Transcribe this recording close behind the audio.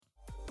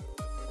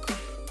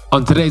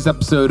On today's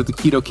episode of the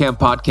Keto Camp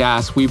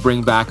Podcast, we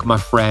bring back my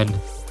friend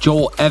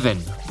Joel Evan,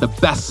 the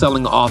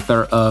best-selling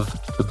author of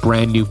the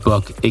brand new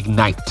book,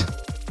 Ignite.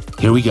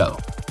 Here we go.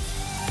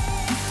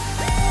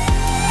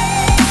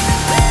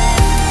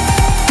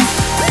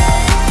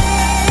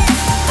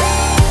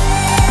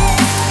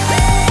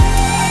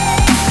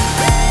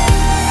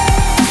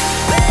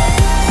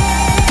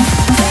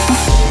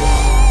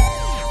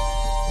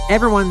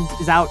 Everyone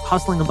is out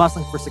hustling and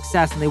bustling for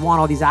success, and they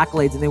want all these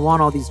accolades and they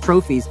want all these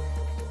trophies.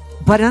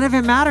 But none of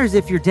it matters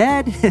if you're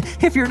dead,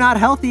 if you're not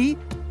healthy.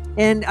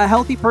 And a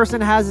healthy person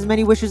has as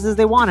many wishes as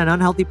they want. An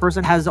unhealthy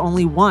person has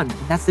only one,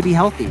 and that's to be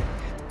healthy.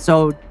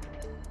 So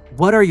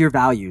what are your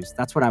values?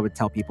 That's what I would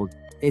tell people.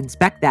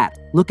 Inspect that.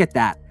 Look at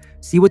that.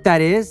 See what that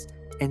is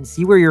and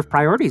see where your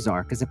priorities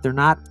are. Because if they're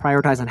not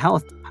prioritized on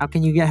health, how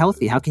can you get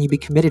healthy? How can you be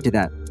committed to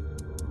that?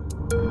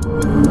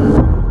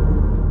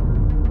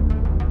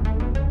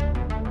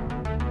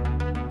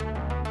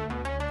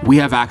 We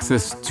have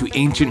access to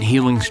ancient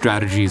healing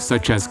strategies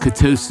such as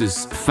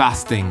ketosis,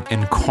 fasting,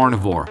 and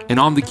carnivore. And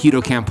on the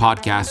Keto Camp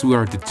Podcast, we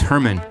are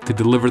determined to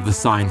deliver the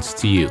science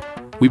to you.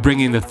 We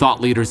bring in the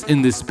thought leaders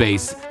in this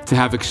space to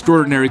have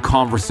extraordinary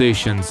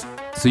conversations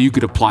so you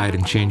could apply it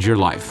and change your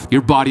life.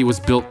 Your body was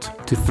built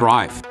to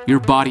thrive. Your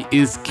body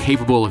is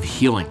capable of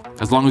healing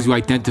as long as you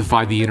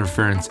identify the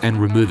interference and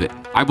remove it.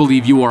 I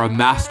believe you are a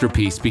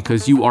masterpiece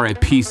because you are a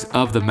piece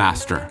of the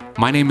master.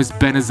 My name is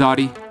Ben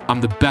Azadi. I'm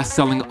the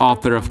best-selling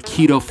author of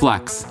Keto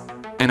Flex,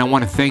 and I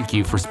want to thank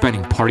you for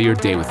spending part of your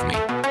day with me.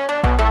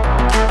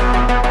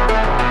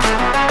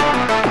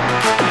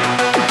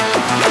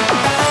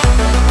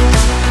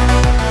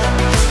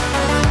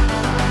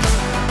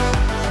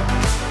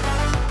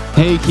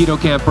 Hey, Keto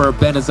Camper,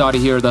 Ben Azadi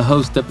here, the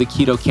host of the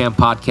Keto Camp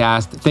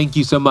Podcast. Thank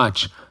you so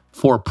much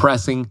for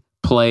pressing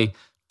play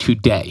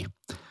today.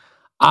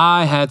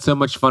 I had so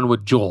much fun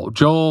with Joel.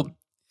 Joel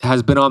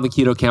has been on the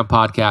Keto Camp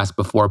Podcast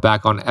before,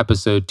 back on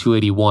episode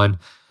 281.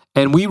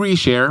 And we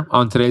reshare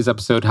on today's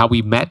episode how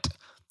we met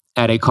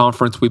at a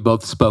conference we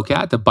both spoke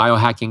at, the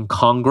Biohacking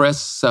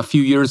Congress a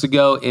few years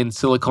ago in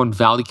Silicon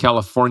Valley,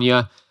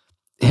 California.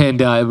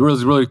 And it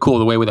was really cool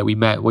the way that we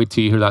met. Wait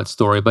till you hear that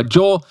story. But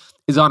Joel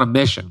is on a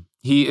mission.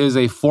 He is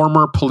a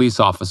former police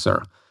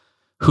officer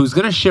who's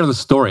going to share the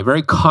story,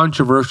 very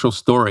controversial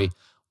story,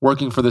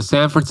 working for the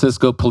San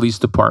Francisco Police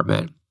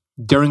Department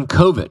during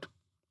COVID.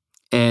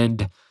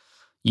 And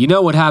you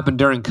know what happened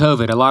during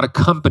COVID? A lot of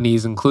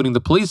companies, including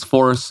the police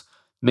force,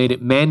 made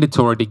it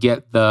mandatory to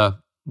get the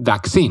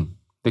vaccine,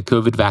 the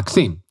COVID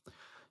vaccine.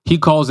 He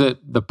calls it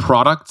the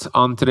product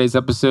on today's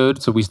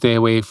episode, so we stay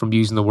away from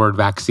using the word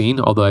vaccine,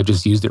 although I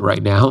just used it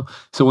right now.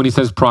 So when he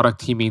says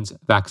product, he means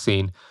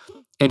vaccine.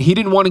 And he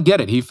didn't want to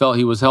get it. He felt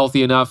he was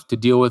healthy enough to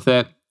deal with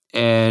it.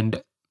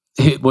 And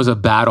it was a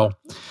battle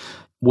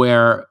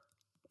where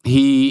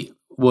he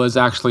was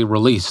actually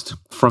released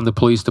from the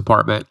police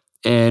department.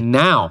 And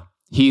now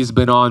he's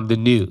been on the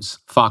news,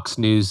 Fox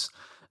News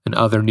and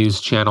other news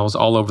channels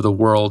all over the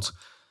world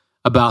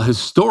about his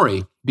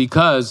story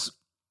because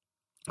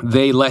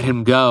they let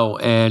him go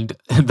and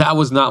that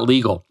was not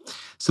legal.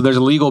 So there's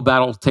a legal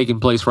battle taking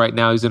place right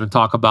now. He's going to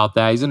talk about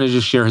that. He's going to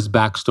just share his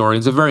backstory.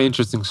 It's a very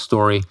interesting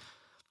story.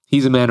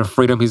 He's a man of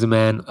freedom. He's a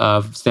man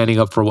of standing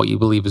up for what you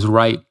believe is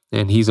right.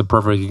 And he's a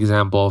perfect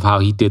example of how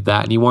he did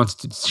that. And he wants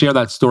to share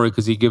that story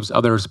because he gives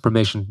others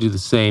permission to do the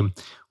same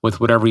with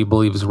whatever you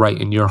believe is right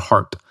in your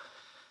heart.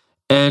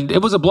 And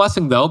it was a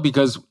blessing, though,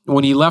 because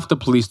when he left the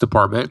police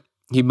department,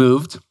 he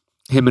moved,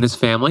 him and his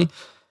family,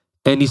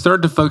 and he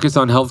started to focus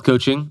on health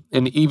coaching.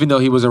 And even though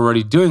he was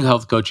already doing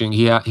health coaching,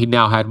 he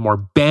now had more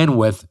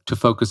bandwidth to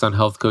focus on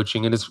health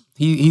coaching. And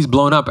he's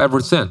blown up ever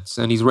since.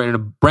 And he's written a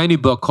brand new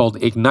book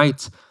called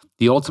Ignite,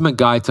 The Ultimate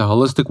Guide to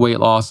Holistic Weight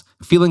Loss,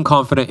 Feeling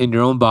Confident in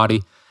Your Own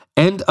Body,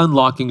 and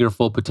Unlocking Your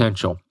Full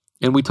Potential.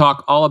 And we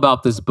talk all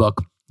about this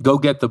book. Go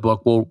get the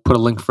book. We'll put a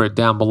link for it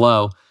down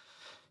below.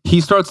 He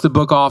starts the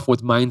book off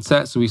with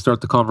mindset. So we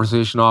start the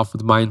conversation off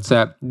with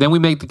mindset. Then we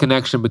make the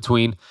connection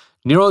between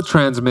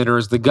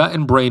neurotransmitters, the gut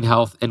and brain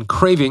health, and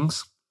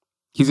cravings.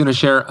 He's going to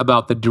share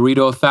about the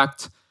Dorito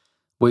effect.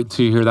 Wait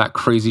till you hear that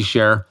crazy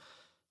share.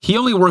 He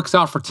only works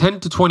out for 10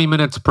 to 20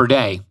 minutes per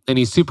day, and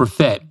he's super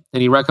fit,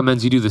 and he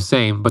recommends you do the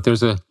same. But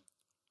there's a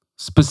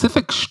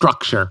specific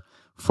structure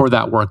for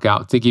that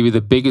workout to give you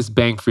the biggest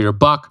bang for your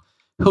buck.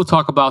 He'll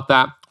talk about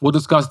that. We'll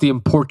discuss the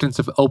importance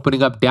of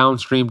opening up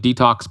downstream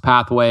detox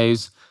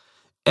pathways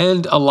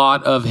and a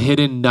lot of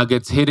hidden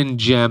nuggets, hidden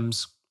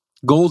gems,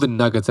 golden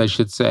nuggets, I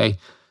should say,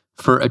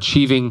 for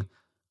achieving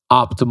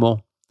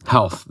optimal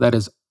health. That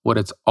is what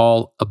it's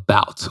all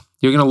about.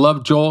 You're going to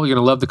love Joel. You're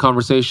going to love the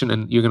conversation,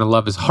 and you're going to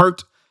love his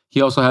heart. He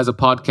also has a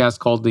podcast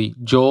called the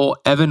Joel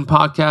Evan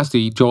Podcast,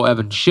 the Joel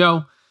Evan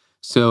Show.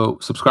 So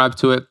subscribe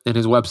to it, and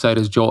his website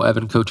is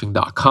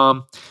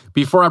joelevancoaching.com.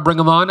 Before I bring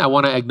him on, I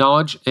want to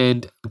acknowledge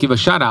and give a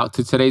shout out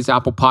to today's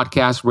Apple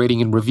Podcast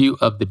rating and review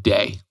of the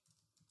day.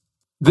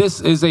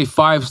 This is a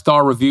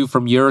 5-star review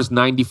from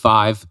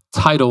yours95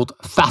 titled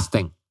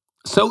Fasting.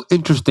 So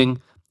interesting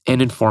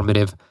and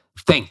informative.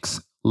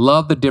 Thanks.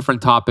 Love the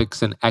different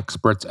topics and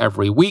experts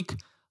every week.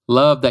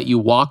 Love that you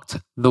walked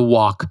the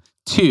walk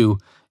too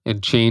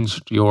and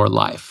changed your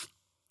life.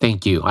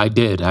 Thank you. I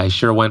did. I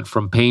sure went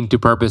from pain to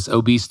purpose,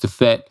 obese to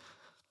fit.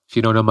 If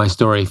you don't know my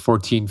story,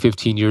 14,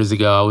 15 years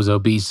ago, I was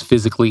obese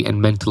physically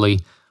and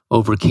mentally,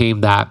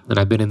 overcame that, and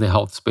I've been in the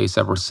health space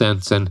ever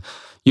since. And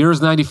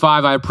yours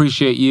 95, I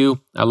appreciate you.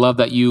 I love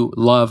that you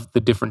love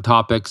the different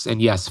topics.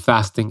 And yes,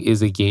 fasting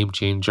is a game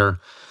changer.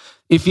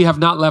 If you have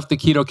not left the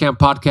Keto Camp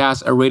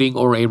podcast a rating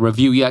or a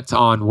review yet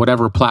on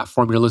whatever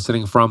platform you're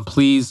listening from,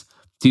 please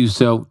do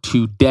so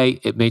today.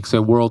 It makes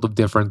a world of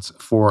difference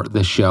for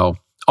the show.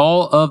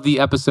 All of the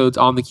episodes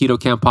on the Keto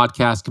Camp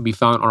podcast can be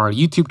found on our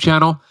YouTube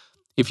channel.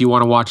 If you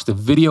want to watch the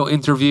video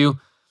interview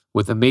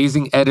with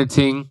amazing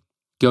editing,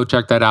 go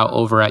check that out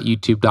over at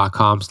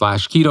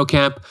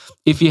youtube.com/ketocamp.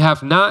 If you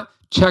have not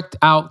checked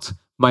out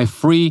my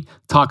free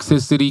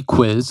toxicity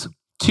quiz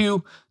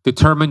to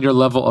determine your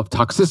level of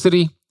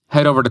toxicity,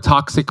 head over to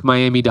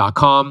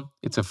toxicmiami.com.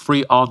 It's a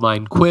free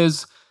online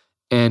quiz.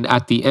 And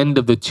at the end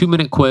of the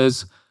 2-minute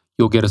quiz,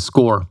 you'll get a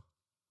score.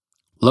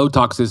 Low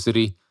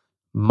toxicity,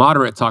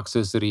 moderate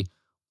toxicity,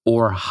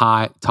 or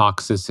high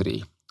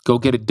toxicity. Go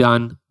get it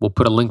done. We'll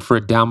put a link for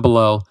it down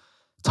below.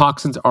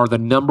 Toxins are the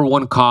number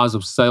one cause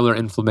of cellular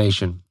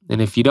inflammation.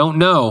 And if you don't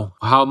know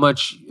how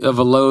much of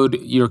a load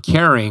you're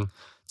carrying,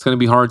 it's going to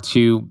be hard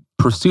to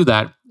pursue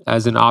that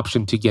as an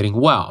option to getting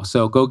well.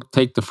 So go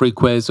take the free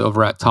quiz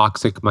over at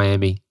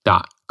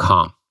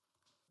toxicmiami.com.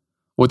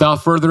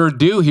 Without further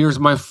ado, here's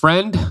my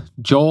friend,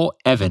 Joel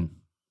Evan.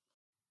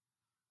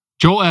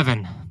 Joel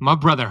Evan, my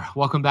brother,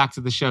 welcome back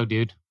to the show,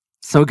 dude.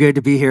 So good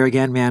to be here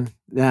again, man.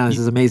 Yeah, this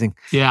is amazing.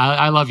 Yeah,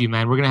 I love you,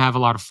 man. We're going to have a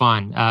lot of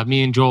fun.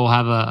 Me and Joel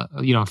have a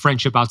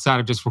friendship outside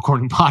of just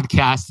recording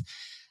podcasts.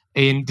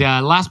 And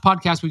last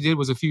podcast we did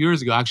was a few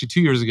years ago, actually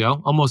 2 years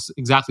ago, almost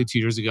exactly 2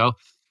 years ago,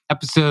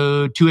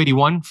 episode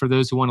 281 for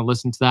those who want to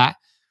listen to that.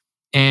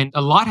 And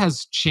a lot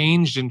has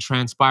changed and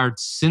transpired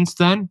since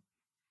then.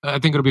 I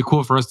think it'll be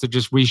cool for us to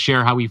just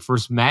reshare how we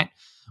first met.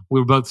 We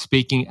were both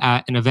speaking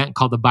at an event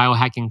called the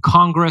Biohacking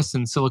Congress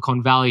in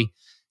Silicon Valley,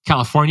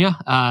 California,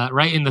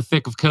 right in the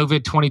thick of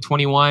COVID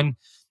 2021.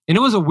 And it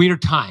was a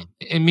weird time.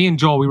 And me and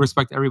Joel, we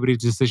respect everybody's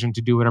decision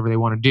to do whatever they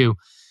want to do.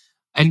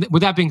 And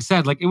with that being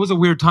said, it was a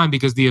weird time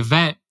because the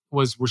event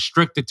was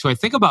restricted to, I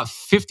think, about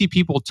 50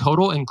 people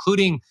total,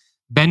 including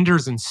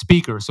vendors and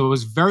speakers. So it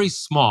was very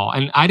small.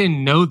 And I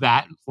didn't know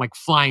that,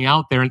 flying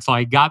out there until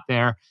I got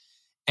there.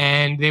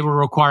 And they were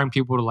requiring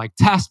people to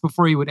test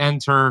before you would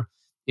enter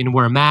and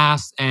wear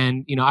masks.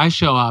 And, I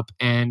show up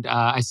and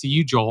I see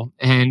you, Joel,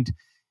 and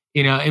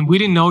we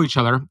didn't know each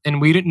other,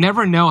 and we didn't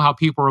never know how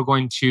people were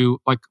going to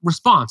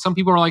respond. Some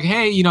people were like,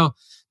 hey,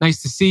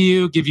 nice to see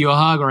you, give you a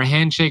hug or a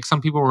handshake.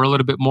 Some people were a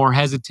little bit more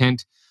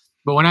hesitant.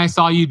 But when I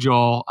saw you,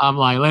 Joel, I'm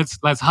like,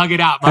 let's hug it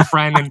out, my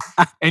friend.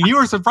 And you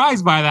were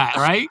surprised by that,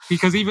 right?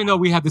 Because even though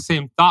we had the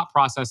same thought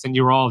process and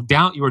you were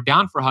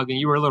down for hugging,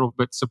 you were a little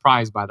bit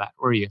surprised by that,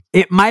 were you?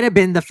 It might have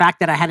been the fact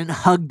that I hadn't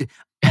hugged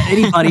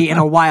anybody in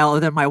a while other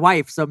than my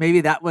wife. So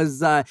maybe that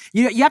was,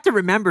 you have to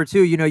remember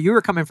too, you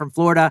were coming from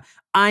Florida.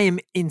 I am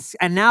in,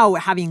 and now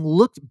having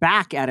looked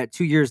back at it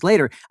 2 years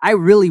later, I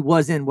really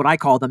was in what I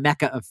call the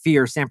Mecca of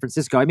fear, San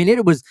Francisco. I mean,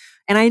 it was,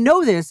 and I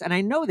know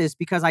this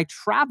because I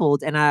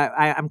traveled, and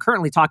I'm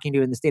currently talking to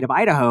you in the state of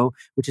Idaho,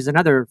 which is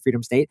another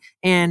freedom state.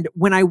 And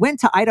when I went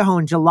to Idaho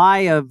in July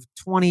of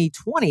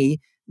 2020,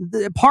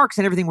 the parks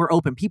and everything were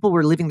open. People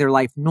were living their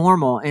life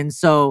normal. And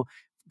so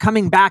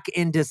coming back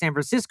into San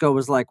Francisco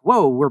was like,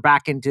 whoa, we're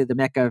back into the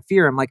Mecca of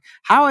fear. I'm like,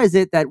 how is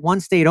it that one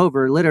state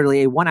over,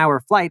 literally a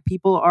 1-hour flight,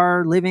 people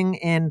are living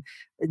in,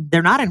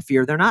 they're not in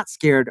fear, they're not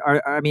scared.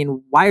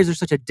 Why is there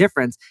such a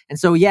difference? And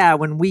so, yeah,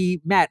 when we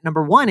met,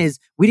 number one is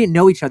we didn't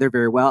know each other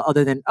very well,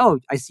 other than, oh,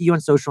 I see you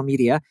on social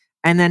media.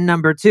 And then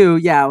number two,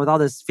 yeah, with all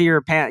this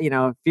fear,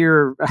 weaponizing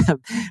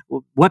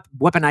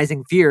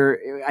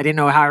fear, I didn't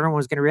know how everyone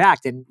was going to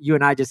react. And you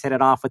and I just hit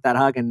it off with that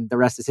hug, and the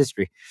rest is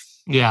history.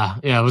 Yeah,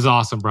 it was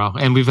awesome, bro.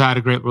 And we've had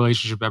a great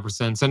relationship ever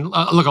since. And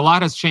look, a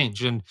lot has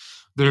changed. And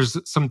there's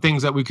some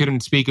things that we couldn't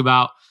speak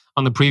about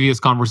on the previous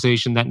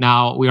conversation that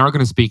now we are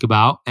going to speak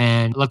about.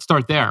 And let's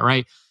start there,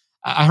 right?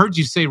 I heard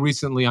you say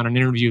recently on an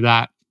interview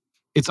that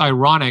it's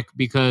ironic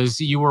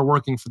because you were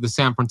working for the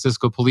San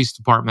Francisco Police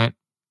Department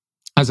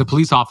as a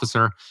police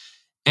officer.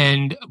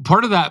 And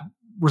part of that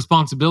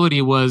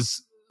responsibility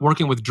was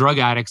working with drug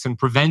addicts and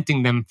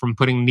preventing them from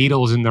putting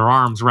needles in their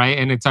arms, right?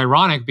 And it's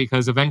ironic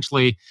because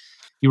eventually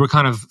you were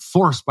kind of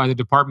forced by the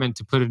department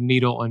to put a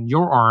needle in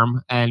your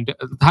arm. And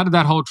how did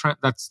that whole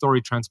that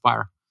story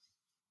transpire?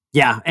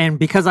 Yeah. And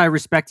because I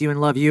respect you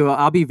and love you,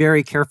 I'll be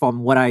very careful on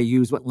what I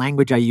use, what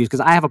language I use, because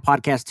I have a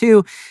podcast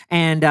too.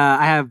 And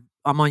I have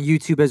I'm on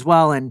YouTube as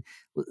well, and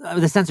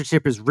the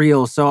censorship is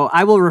real. So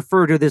I will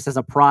refer to this as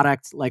a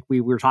product, like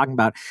we were talking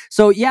about.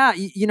 So yeah,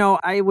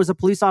 I was a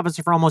police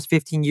officer for almost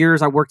 15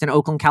 years. I worked in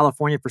Oakland,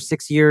 California for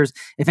 6 years.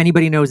 If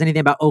anybody knows anything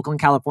about Oakland,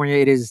 California,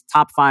 it is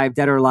top 5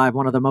 dead or alive,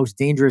 one of the most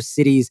dangerous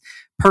cities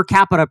per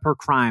capita per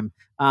crime.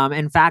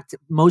 In fact,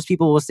 most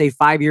people will say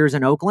 5 years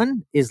in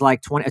Oakland is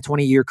like a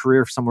 20-year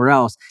career somewhere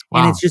else.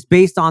 Wow. And it's just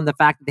based on the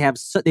fact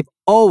that they've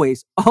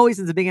always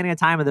since the beginning of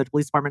time of the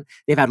police department,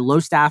 they've had low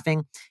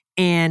staffing.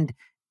 And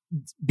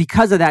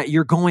because of that,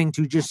 you're going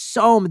to just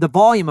the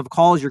volume of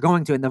calls you're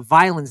going to and the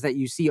violence that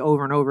you see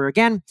over and over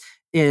again.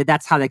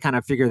 That's how they kind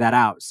of figure that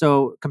out.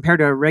 So compared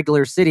to a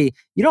regular city,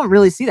 you don't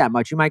really see that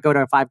much. You might go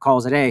to 5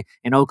 calls a day.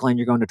 In Oakland,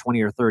 you're going to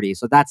 20 or 30.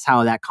 So that's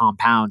how that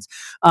compounds.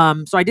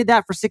 So I did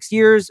that for 6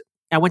 years.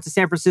 I went to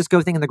San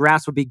Francisco thinking the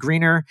grass would be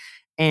greener.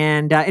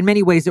 And in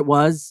many ways it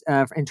was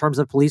in terms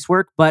of police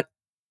work. But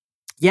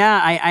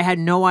yeah, I had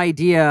no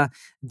idea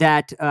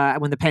that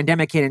when the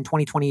pandemic hit in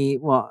 2020, in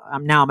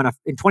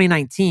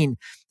 2019,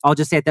 I'll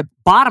just say at the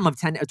bottom of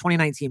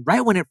 2019,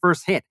 right when it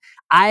first hit,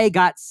 I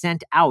got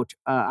sent out.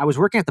 I was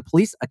working at the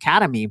police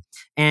academy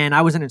and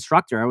I was an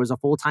instructor. I was a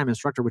full-time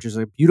instructor, which is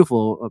a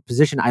beautiful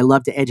position. I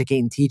love to educate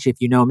and teach,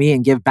 if you know me,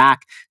 and give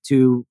back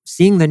to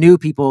seeing the new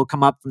people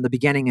come up from the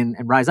beginning and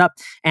rise up.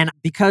 And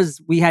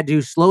because we had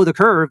to slow the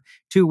curve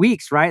 2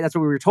 weeks, right? That's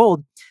what we were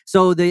told.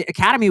 So the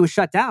academy was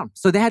shut down.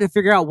 So they had to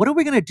figure out, what are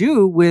we going to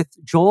do with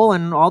Joel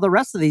and all the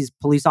rest of these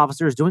police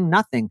officers doing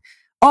nothing?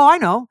 Oh, I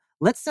know.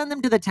 Let's send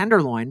them to the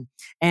Tenderloin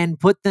and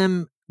put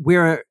them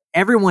where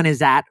everyone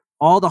is at,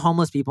 all the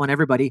homeless people and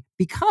everybody,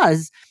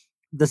 because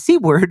the C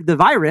word, the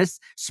virus,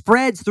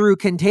 spreads through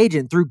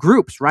contagion, through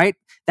groups, right?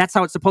 That's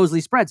how it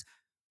supposedly spreads.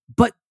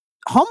 But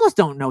homeless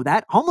don't know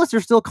that. Homeless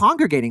are still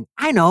congregating.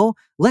 I know.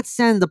 Let's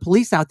send the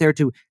police out there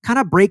to kind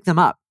of break them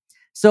up.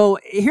 So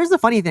here's the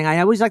funny thing. I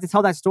always like to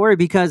tell that story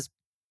because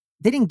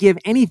they didn't give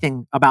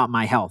anything about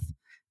my health.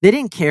 They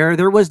didn't care.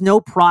 There was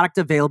no product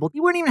available.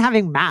 You weren't even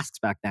having masks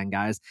back then,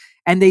 guys.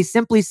 And they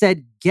simply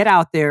said, get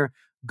out there,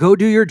 go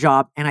do your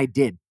job. And I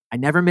did. I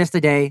never missed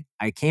a day.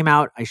 I came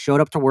out, I showed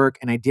up to work,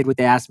 and I did what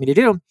they asked me to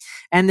do.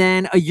 And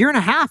then a year and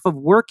a half of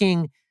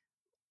working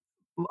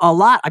a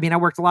lot. I mean, I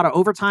worked a lot of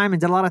overtime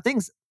and did a lot of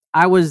things.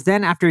 I was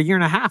then, after a year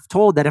and a half,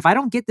 told that if I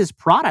don't get this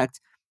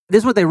product, this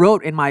is what they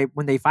wrote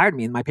when they fired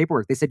me in my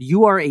paperwork. They said,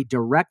 you are a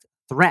direct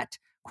threat,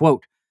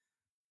 quote,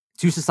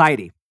 to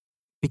society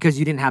because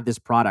you didn't have this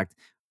product,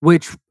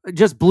 which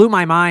just blew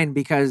my mind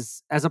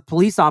because as a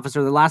police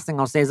officer, the last thing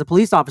I'll say, as a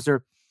police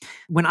officer,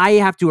 when I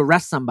have to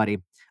arrest somebody,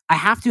 I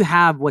have to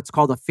have what's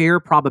called a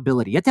fair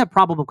probability. You have to have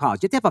probable cause.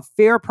 You have to have a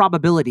fair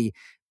probability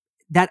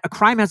that a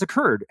crime has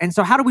occurred. And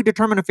so how do we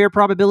determine a fair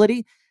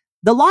probability?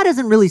 The law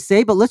doesn't really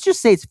say, but let's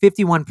just say it's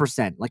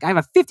 51%. Like I have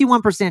a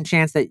 51%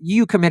 chance that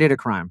you committed a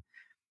crime.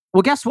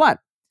 Well, guess what?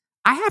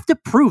 I have to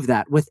prove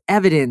that with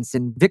evidence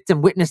and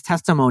victim witness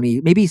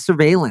testimony, maybe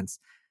surveillance.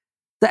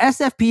 The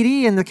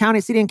SFPD and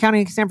the city and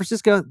county of San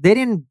Francisco, they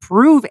didn't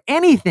prove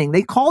anything.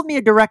 They called me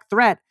a direct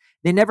threat.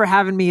 They never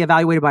having me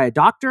evaluated by a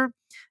doctor.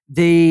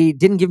 They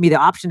didn't give me the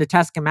option to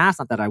test a mask.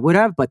 Not that I would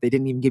have, but they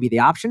didn't even give me the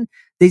option.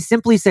 They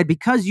simply said,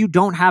 because you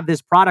don't have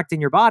this product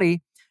in your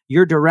body,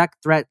 you're a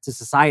direct threat to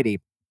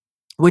society,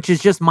 which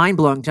is just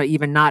mind-blowing to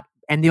even not.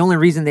 And the only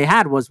reason they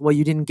had was, well,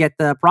 you didn't get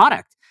the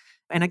product.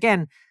 And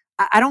again,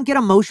 I don't get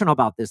emotional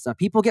about this stuff.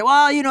 People get,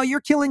 well, you're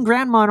killing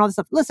grandma and all this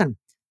stuff. Listen,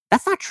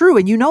 that's not true.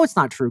 And it's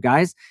not true,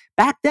 guys.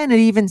 Back then, it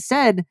even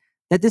said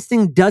that this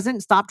thing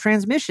doesn't stop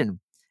transmission.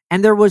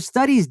 And there was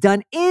studies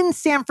done in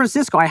San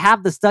Francisco. I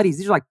have the studies.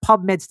 These are like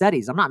PubMed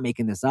studies. I'm not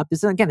making this up.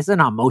 This is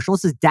not emotional.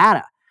 This is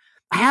data.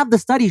 I have the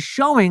studies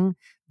showing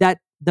that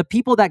the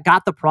people that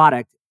got the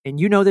product, and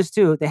you know this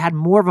too, they had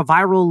more of a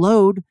viral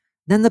load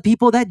than the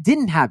people that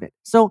didn't have it.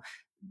 So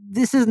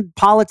this isn't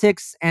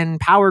politics and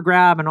power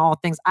grab and all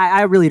things.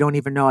 I really don't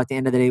even know at the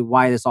end of the day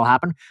why this all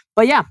happened.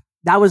 But yeah,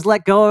 I was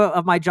let go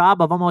of my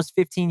job of almost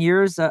 15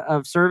 years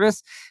of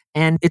service.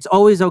 And it's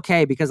always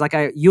okay because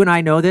you and I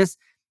know this.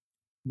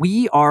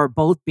 We are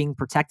both being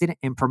protected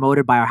and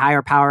promoted by our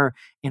higher power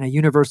and a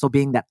universal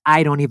being that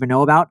I don't even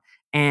know about.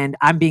 And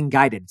I'm being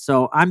guided.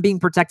 So I'm being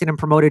protected and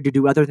promoted to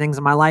do other things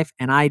in my life.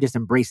 And I just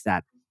embrace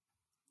that.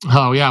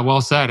 Oh, yeah.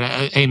 Well said.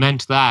 Amen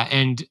to that.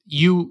 And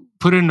you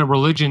put in a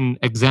religion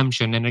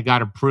exemption and it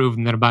got approved.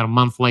 And then about a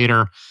month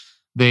later,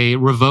 they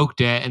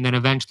revoked it. And then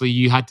eventually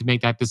you had to make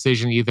that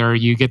decision. Either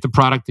you get the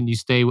product and you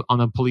stay on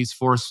the police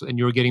force and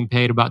you're getting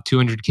paid about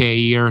 $200K a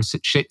year,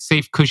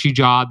 safe, cushy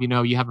job.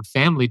 You have a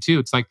family too.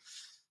 It's like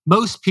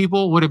most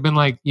people would have been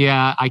like,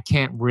 yeah, I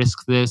can't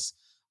risk this.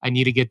 I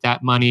need to get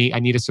that money. I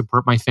need to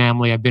support my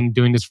family. I've been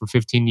doing this for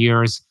 15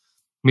 years.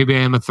 Maybe I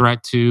am a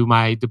threat to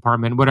my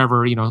department,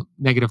 whatever,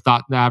 negative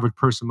thought the average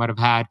person might have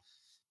had.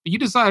 But you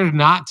decided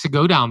not to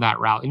go down that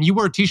route. And you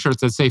wear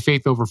t-shirts that say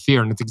faith over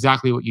fear. And it's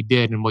exactly what you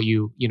did and what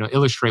you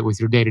illustrate with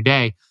your day to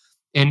day.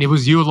 And it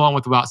was you along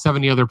with about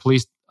 70 other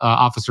police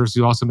officers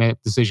who also made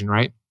that decision,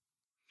 right?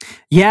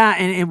 Yeah,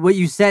 and what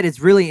you said is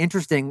really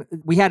interesting.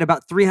 We had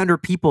about 300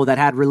 people that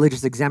had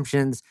religious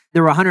exemptions.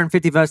 There were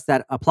 150 of us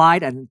that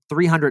applied and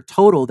 300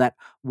 total that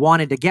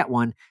wanted to get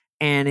one.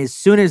 And as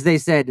soon as they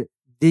said,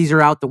 these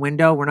are out the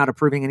window, we're not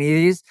approving any of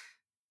these,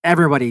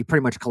 everybody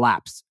pretty much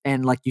collapsed.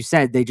 And like you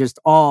said, they just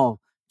all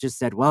just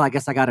said, well, I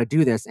guess I got to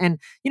do this. And,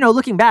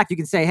 looking back, you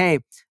can say, hey,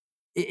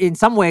 in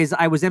some ways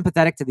I was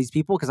empathetic to these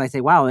people because I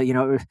say, wow,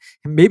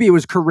 maybe it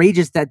was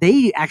courageous that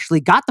they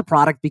actually got the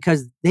product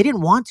because they didn't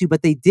want to,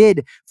 but they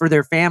did for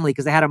their family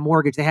because they had a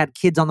mortgage, they had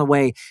kids on the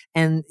way.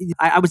 And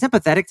I was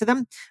empathetic to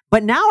them.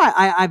 But now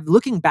I'm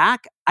looking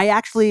back, I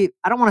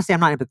don't want to say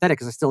I'm not empathetic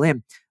because I still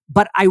am,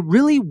 but I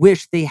really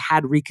wish they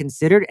had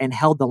reconsidered and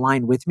held the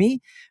line with me.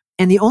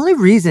 And the only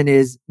reason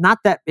is not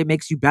that it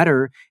makes you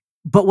better,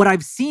 but what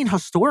I've seen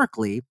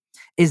historically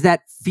is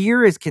that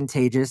fear is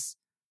contagious,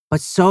 but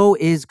so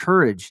is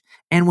courage.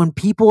 And when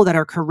people that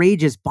are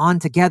courageous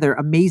bond together,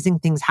 amazing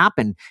things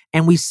happen.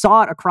 And we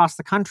saw it across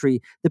the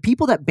country. The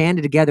people that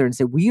banded together and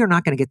said, we are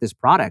not going to get this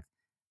product,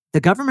 the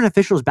government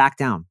officials backed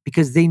down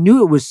because they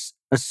knew it was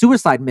a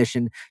suicide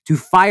mission to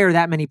fire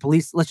that many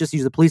police. Let's just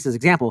use the police as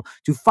example,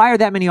 to fire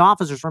that many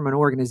officers from an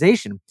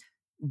organization.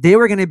 They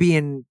were going to be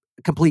in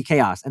complete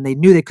chaos and they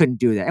knew they couldn't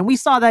do that. And we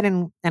saw that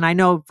and I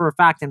know for a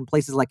fact in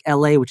places like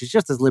LA, which is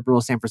just as liberal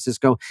as San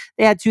Francisco,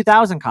 they had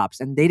 2,000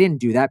 cops and they didn't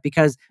do that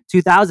because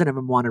 2,000 of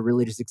them wanted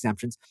religious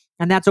exemptions.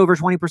 And that's over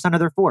 20% of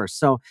their force.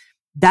 So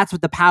that's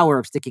what the power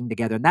of sticking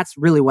together. And that's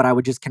really what I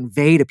would just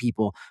convey to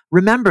people.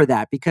 Remember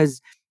that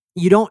because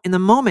you don't, in the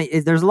moment,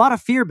 there's a lot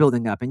of fear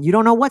building up and you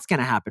don't know what's going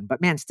to happen.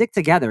 But man, stick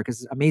together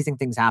because amazing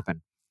things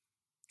happen.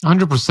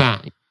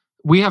 100%.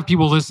 We have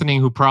people listening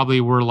who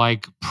probably were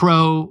like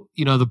pro,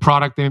 the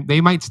product.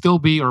 They might still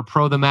be or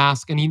pro the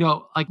mask. And,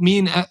 like me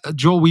and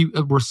Joel, we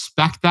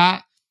respect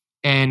that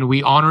and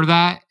we honor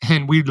that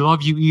and we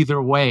love you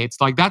either way.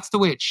 It's like, that's the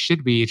way it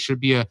should be. It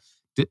should be a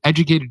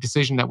educated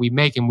decision that we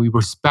make and we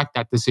respect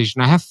that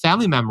decision. I have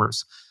family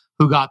members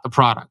who got the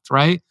product,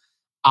 right?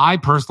 I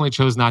personally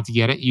chose not to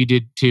get it. You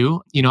did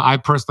too. I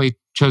personally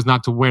chose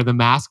not to wear the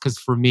mask because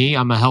for me,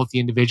 I'm a healthy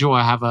individual.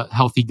 I have a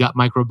healthy gut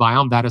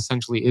microbiome. That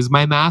essentially is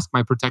my mask,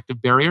 my protective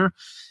barrier.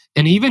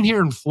 And even here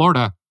in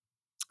Florida,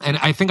 and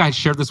I think I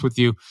shared this with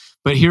you,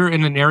 but here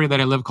in an area that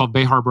I live called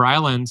Bay Harbor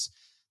Islands,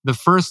 the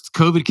first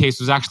COVID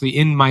case was actually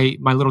in my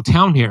little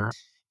town here.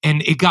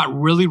 And it got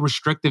really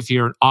restrictive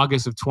here in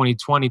August of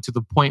 2020 to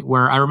the point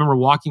where I remember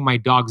walking my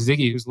dog,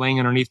 Ziggy, who's laying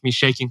underneath me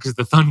shaking because of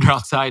the thunder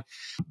outside.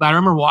 But I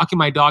remember walking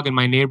my dog in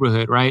my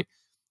neighborhood, right?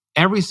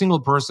 Every single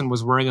person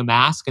was wearing a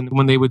mask. And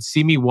when they would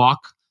see me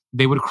walk,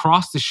 they would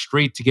cross the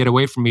street to get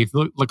away from me.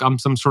 Like I'm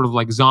some sort of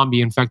like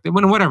zombie infected.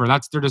 Whatever,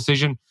 that's their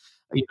decision.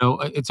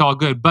 It's all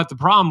good. But the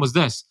problem was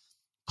this.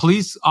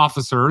 Police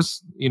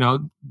officers,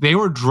 they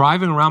were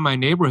driving around my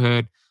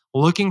neighborhood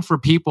looking for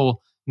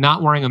people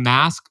not wearing a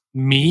mask,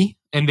 me,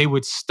 and they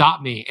would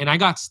stop me. And I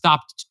got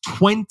stopped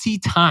 20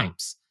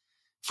 times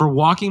for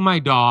walking my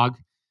dog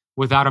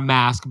without a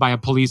mask by a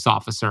police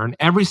officer. And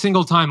every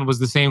single time it was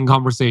the same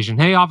conversation.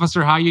 Hey,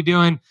 officer, how you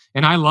doing?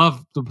 And I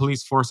love the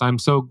police force. I'm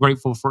so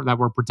grateful for that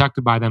we're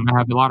protected by them. I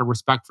have a lot of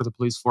respect for the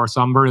police force.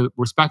 So I'm very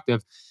respectful.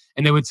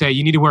 And they would say,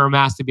 you need to wear a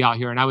mask to be out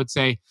here. And I would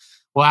say,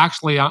 well,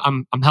 actually,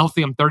 I'm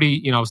healthy. I'm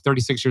 30, I was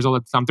 36 years old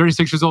at the time. I'm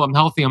 36 years old. I'm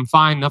healthy. I'm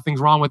fine. Nothing's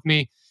wrong with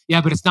me. Yeah,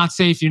 but it's not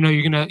safe. You're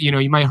going to,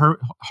 you might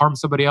harm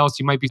somebody else.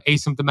 You might be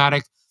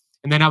asymptomatic.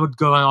 And then I would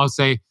go and I'll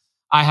say,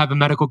 I have a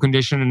medical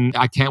condition and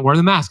I can't wear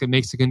the mask. It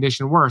makes the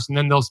condition worse. And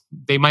then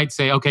they might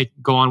say, okay,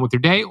 go on with your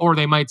day. Or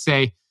they might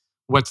say,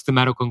 what's the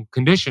medical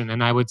condition?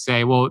 And I would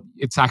say, well,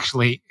 it's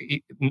actually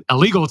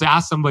illegal to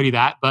ask somebody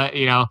that. But,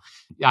 I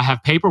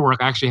have paperwork.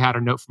 I actually had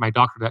a note from my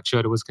doctor that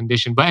showed it was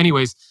conditioned. But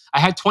anyways,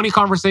 I had 20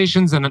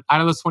 conversations. And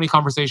out of those 20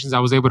 conversations, I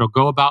was able to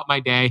go about my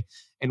day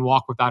and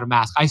walk without a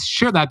mask. I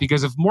share that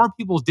because if more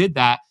people did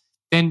that,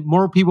 then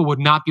more people would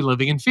not be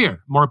living in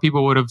fear. More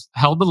people would have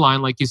held the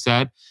line, like you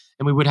said,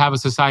 and we would have a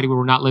society where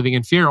we're not living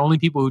in fear. Only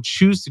people who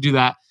choose to do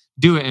that,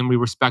 do it, and we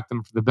respect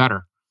them for the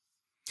better.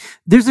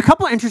 There's a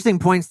couple of interesting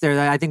points there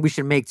that I think we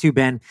should make too,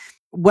 Ben.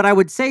 What I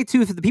would say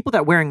too, for the people that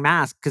are wearing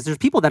masks, because there's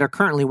people that are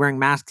currently wearing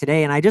masks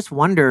today, and I just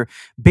wonder,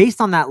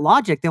 based on that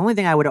logic, the only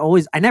thing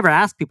I never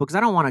ask people because I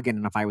don't want to get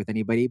in a fight with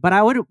anybody, but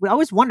I would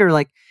always wonder,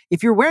 like,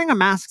 if you're wearing a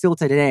mask still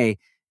today,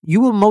 you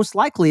will most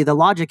likely, the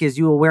logic is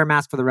you will wear a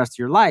mask for the rest of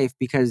your life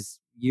because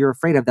you're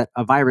afraid of that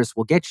a virus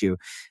will get you.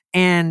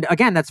 And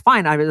again, that's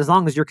fine. As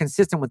long as you're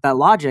consistent with that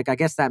logic, I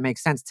guess that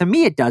makes sense. To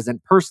me, it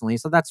doesn't personally.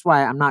 So that's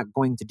why I'm not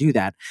going to do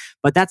that.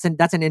 But that's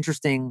an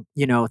interesting,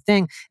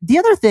 thing. The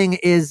other thing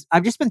is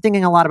I've just been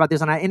thinking a lot about this,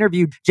 and I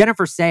interviewed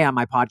Jennifer Say on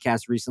my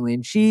podcast recently,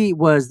 and she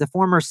was the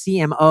former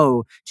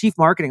CMO, Chief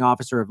Marketing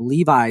Officer of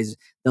Levi's,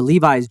 the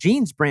Levi's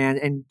jeans brand.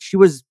 And she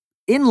was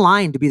in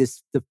line to be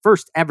the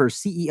first ever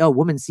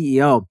woman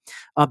CEO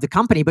of the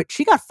company, but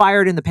she got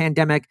fired in the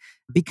pandemic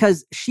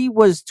because she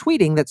was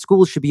tweeting that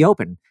schools should be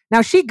open.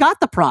 Now, she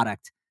got the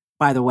product,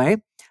 by the way,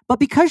 but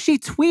because she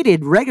tweeted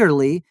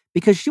regularly,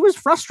 because she was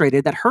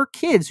frustrated that her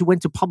kids who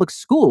went to public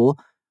school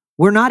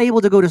were not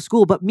able to go to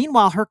school, but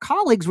meanwhile, her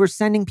colleagues were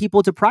sending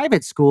people to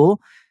private school.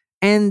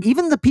 And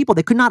even the people,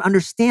 they could not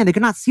understand, they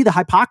could not see the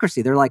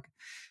hypocrisy. They're like,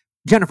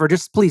 Jennifer,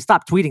 just please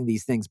stop tweeting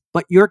these things.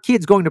 But your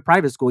kid's going to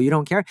private school, you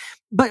don't care.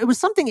 But it was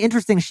something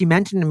interesting she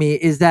mentioned to me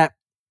is that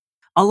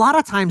a lot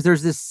of times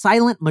there's this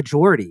silent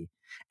majority.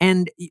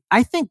 And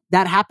I think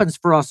that happens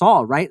for us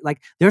all, right?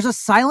 Like there's a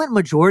silent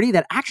majority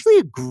that actually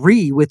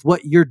agree with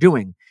what you're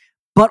doing,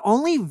 but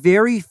only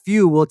very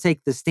few will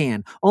take the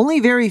stand. Only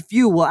very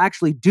few will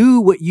actually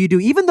do what you do,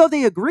 even though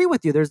they agree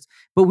with you.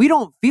 But we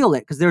don't feel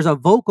it because there's a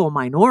vocal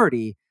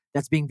minority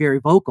that's being very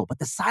vocal, but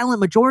the silent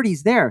majority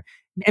is there.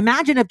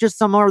 Imagine if just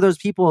some more of those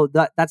people,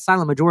 that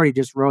silent majority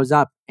just rose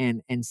up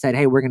and said,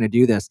 hey, we're going to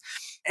do this.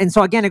 And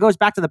so again, it goes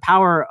back to the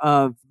power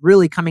of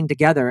really coming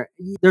together.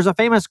 There's a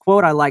famous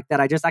quote I like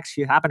that I just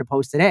actually happened to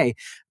post today.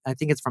 I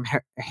think it's from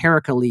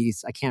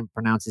Heracles. I can't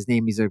pronounce his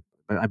name. He's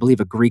I believe,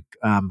 a Greek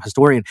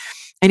historian.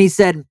 And he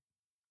said,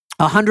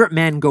 100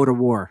 men go to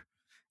war.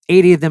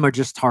 80 of them are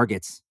just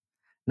targets.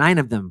 9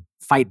 of them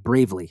fight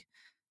bravely.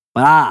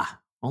 But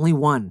only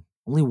one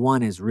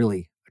is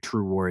really a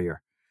true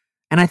warrior.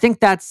 And I think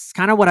that's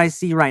kind of what I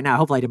see right now.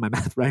 Hopefully I did my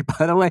math right,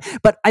 by the way.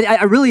 But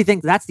I really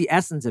think that's the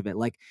essence of it.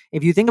 Like,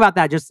 if you think about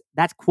that, just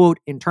that quote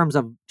in terms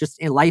of just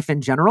in life in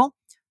general,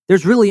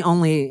 there's really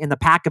only, in the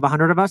pack of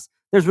 100 of us,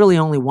 there's really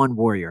only one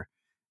warrior.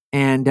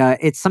 And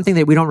it's something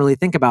that we don't really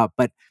think about,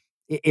 but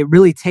it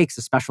really takes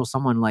a special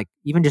someone, like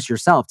even just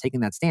yourself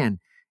taking that stand.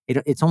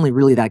 It's only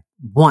really that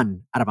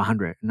 1 out of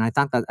 100. And I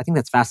think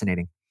that's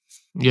fascinating.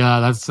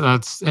 Yeah,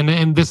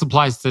 and this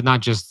applies to not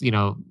just,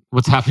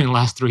 what's happening in the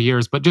last 3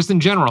 years, but just in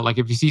general. Like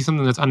if you see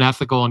something that's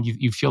unethical and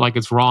you feel like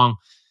it's wrong,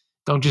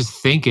 don't just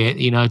think it,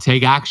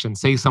 take action,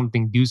 say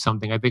something, do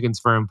something. I think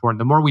it's very important.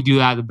 The more we do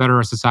that, the better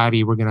a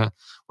society we're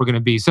gonna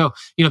be. So,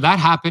 that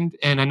happened.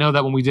 And I know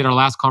that when we did our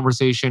last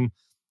conversation,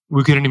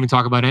 we couldn't even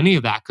talk about any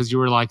of that because you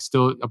were like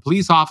still a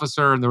police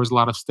officer and there was a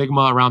lot of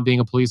stigma around being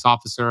a police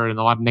officer and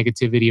a lot of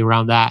negativity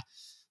around that.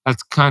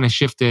 That's kind of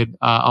shifted,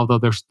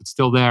 although it's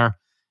still there.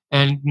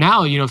 And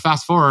now,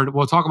 fast forward,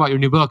 we'll talk about your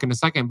new book in a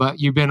second,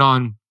 but you've been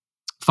on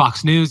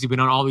Fox News, you've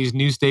been on all these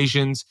news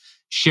stations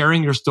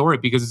sharing your story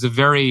because it's a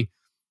very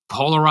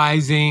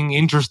polarizing,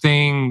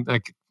 interesting,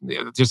 like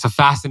just a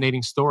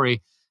fascinating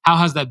story. How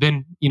has that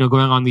been,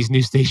 going on these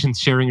news stations,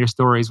 sharing your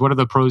stories? What are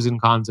the pros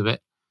and cons of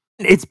it?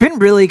 It's been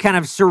really kind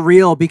of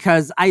surreal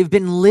because I've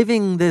been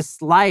living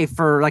this life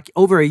for like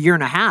over a year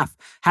and a half,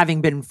 having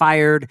been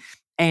fired.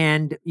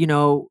 And,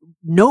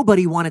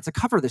 nobody wanted to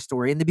cover the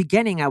story. In the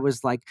beginning, I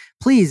was like,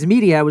 please,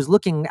 media, I was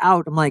looking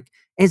out. I'm like,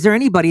 is there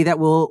anybody that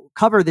will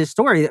cover this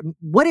story?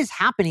 What is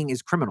happening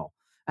is criminal.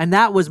 And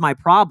that was my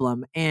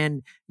problem.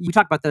 And you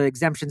talk about the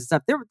exemption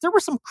stuff. There were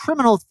some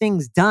criminal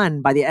things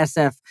done by the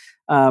SF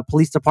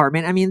police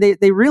department. I mean,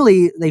 there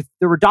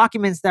were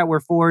documents that were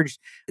forged.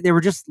 They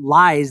were just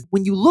lies.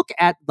 When you look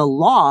at the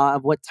law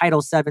of what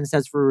Title VII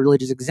says for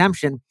religious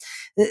exemption,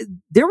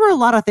 there were a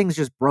lot of things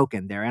just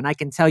broken there. And I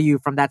can tell you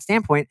from that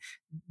standpoint,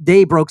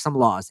 they broke some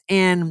laws.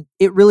 And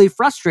it really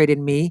frustrated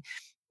me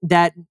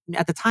that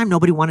at the time,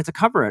 nobody wanted to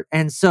cover it.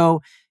 And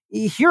so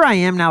here I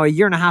am now, a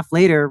year and a half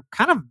later,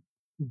 kind of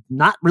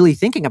not really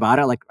thinking about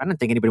it. Like, I didn't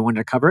think anybody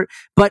wanted to cover it,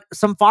 but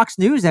some Fox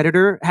News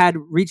editor had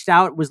reached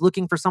out, was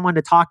looking for someone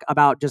to talk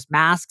about just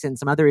masks and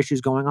some other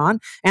issues going on.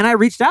 And I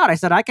reached out. I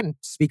said, I can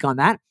speak on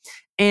that.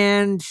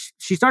 And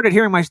she started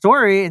hearing my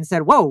story and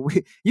said, whoa,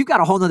 you've got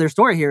a whole nother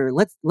story here.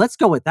 Let's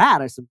go with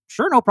that. I said,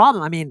 sure, no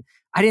problem. I mean,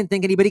 I didn't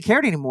think anybody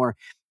cared anymore.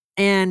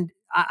 And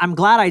I'm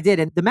glad I did.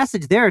 And the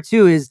message there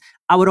too is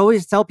I would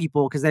always tell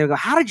people, because they would go,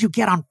 how did you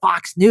get on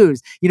Fox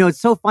News?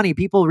 It's so funny.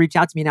 People reach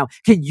out to me now.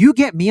 Can you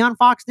get me on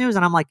Fox News?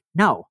 And I'm like,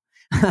 no,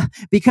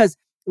 because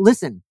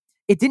listen,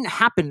 it didn't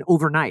happen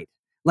overnight.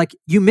 Like,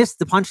 you missed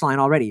the punchline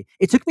already.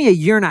 It took me a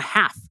year and a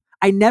half.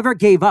 I never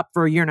gave up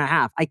for a year and a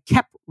half. I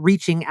kept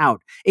reaching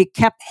out. It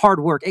kept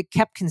hard work. It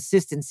kept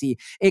consistency.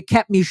 It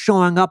kept me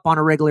showing up on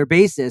a regular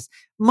basis.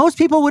 Most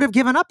people would have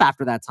given up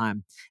after that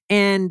time.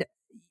 And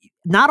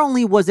not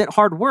only was it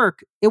hard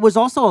work, it was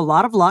also a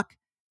lot of luck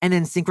and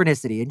then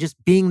synchronicity and just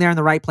being there in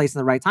the right place in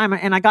the right time.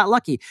 And I got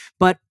lucky.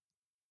 But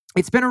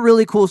it's been a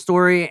really cool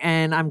story,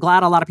 and I'm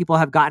glad a lot of people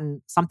have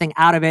gotten something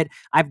out of it.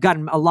 I've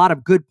gotten a lot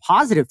of good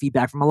positive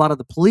feedback from a lot of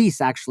the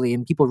police, actually,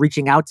 and people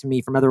reaching out to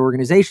me from other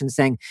organizations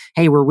saying,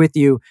 hey, we're with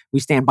you.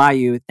 We stand by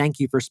you. Thank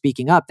you for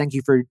speaking up. Thank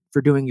you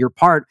for doing your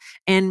part.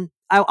 And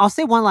I'll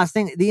say one last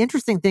thing. The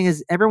interesting thing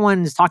is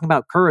everyone is talking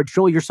about courage.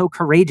 Joel, you're so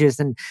courageous.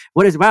 And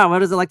what is it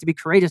like to be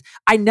courageous?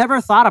 I never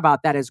thought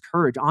about that as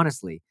courage,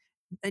 honestly.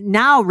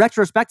 Now,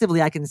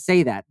 retrospectively, I can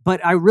say that,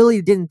 but I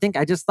really didn't think.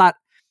 I just thought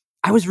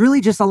I was really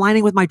just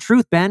aligning with my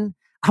truth, Ben.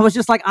 I was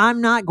just like,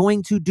 I'm not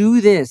going to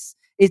do this.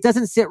 It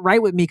doesn't sit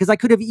right with me, because I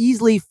could have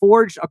easily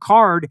forged a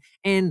card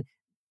and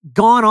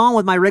gone on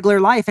with my regular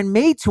life and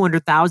made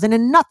 200,000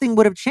 and nothing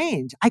would have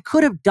changed. I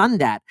could have done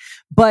that.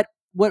 But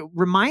what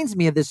reminds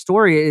me of this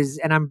story is,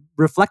 and I'm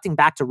reflecting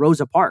back to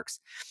Rosa Parks.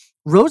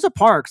 Rosa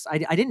Parks, I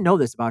didn't know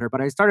this about her,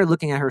 but I started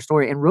looking at her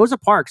story. And Rosa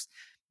Parks,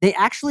 they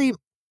actually,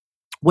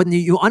 when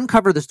you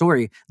uncover the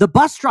story, the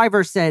bus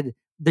driver said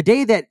the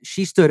day that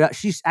she stood up,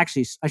 she's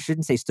actually, I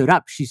shouldn't say stood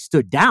up, she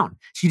stood down.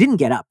 She didn't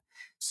get up.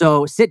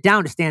 So sit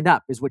down to stand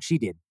up is what she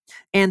did.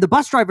 And the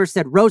bus driver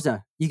said,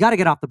 Rosa, you got to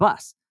get off the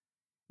bus.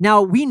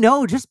 Now, we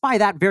know just by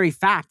that very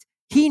fact,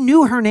 he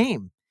knew her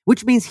name,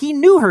 which means he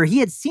knew her. He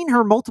had seen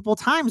her multiple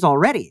times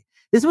already.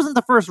 This wasn't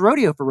the first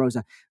rodeo for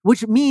Rosa,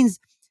 which means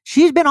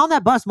she's been on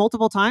that bus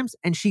multiple times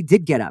and she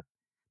did get up.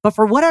 But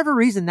for whatever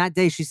reason that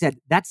day, she said,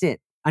 that's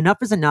it. Enough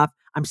is enough.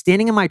 I'm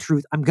standing in my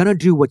truth. I'm going to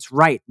do what's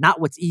right, not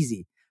what's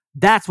easy.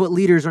 That's what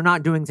leaders are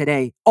not doing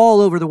today. All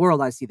over the world,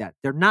 I see that.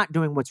 They're not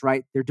doing what's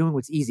right. They're doing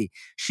what's easy.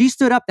 She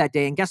stood up that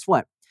day, and guess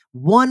what?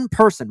 One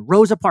person,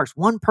 Rosa Parks,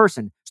 one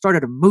person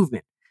started a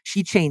movement.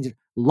 She changed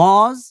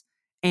laws,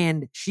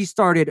 and she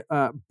started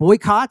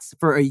boycotts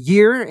for a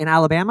year in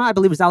Alabama. I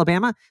believe it was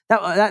Alabama.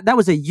 That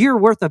was a year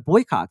worth of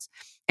boycotts.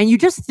 And you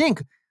just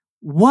think,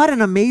 what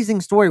an amazing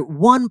story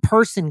one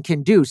person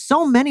can do.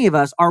 So many of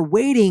us are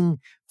waiting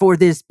for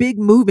this big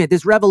movement,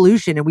 this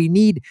revolution, and we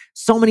need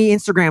so many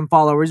Instagram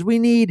followers. We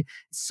need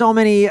so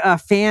many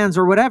fans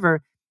or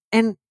whatever.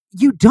 And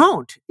you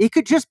don't. It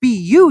could just be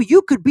you.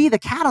 You could be the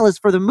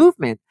catalyst for the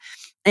movement.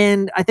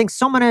 And I think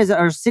so many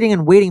are sitting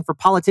and waiting for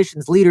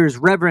politicians, leaders,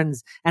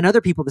 reverends, and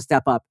other people to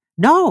step up.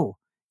 No,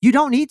 you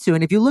don't need to.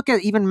 And if you look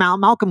at even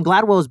Malcolm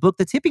Gladwell's book,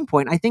 The Tipping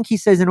Point, I think he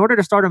says in order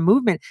to start a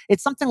movement,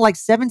 it's something like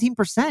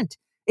 17%.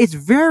 It's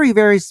very,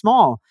 very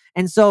small.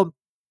 And so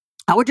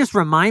I would just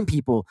remind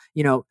people,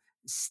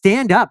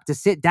 stand up to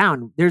sit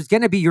down. There's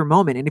going to be your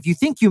moment. And if you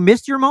think you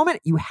missed your moment,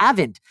 you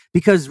haven't,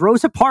 because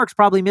Rosa Parks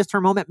probably missed her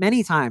moment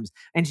many times.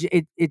 And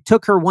it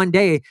took her one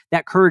day,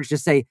 that courage to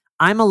say,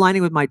 I'm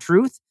aligning with my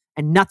truth,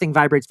 and nothing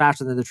vibrates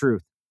faster than the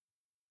truth.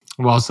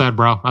 Well said,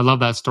 bro. I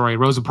love that story.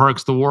 Rosa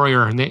Parks, the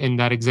warrior, in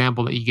that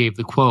example that you gave,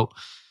 the quote.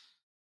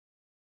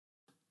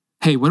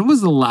 Hey, when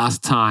was the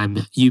last time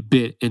you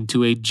bit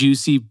into a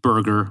juicy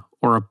burger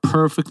or a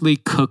perfectly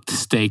cooked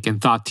steak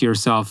and thought to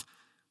yourself,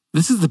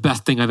 this is the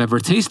best thing I've ever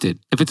tasted?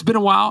 If it's been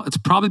a while, it's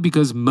probably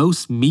because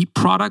most meat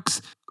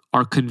products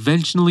are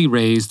conventionally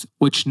raised,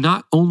 which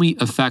not only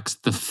affects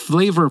the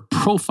flavor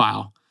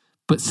profile,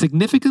 but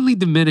significantly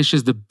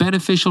diminishes the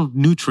beneficial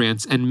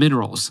nutrients and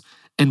minerals.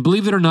 And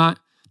believe it or not,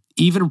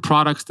 even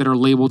products that are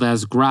labeled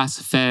as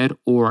grass-fed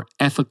or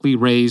ethically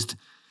raised,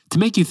 to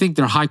make you think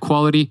they're high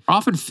quality, are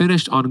often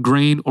finished on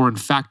grain or in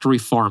factory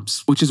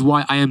farms, which is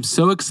why I am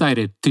so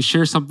excited to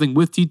share something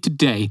with you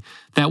today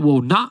that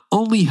will not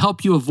only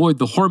help you avoid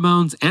the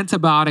hormones,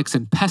 antibiotics,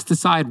 and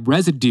pesticide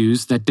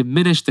residues that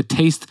diminish the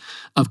taste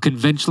of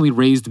conventionally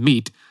raised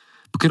meat,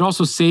 but could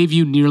also save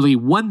you nearly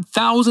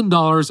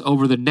 $1,000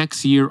 over the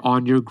next year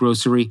on your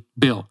grocery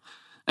bill.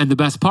 And the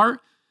best part?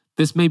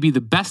 This may be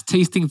the best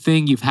tasting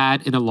thing you've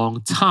had in a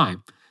long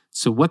time.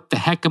 So what the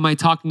heck am I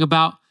talking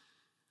about?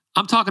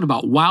 I'm talking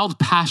about Wild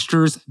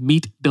Pastures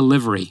Meat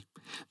Delivery.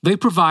 They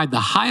provide the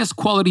highest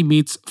quality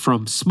meats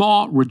from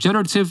small,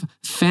 regenerative,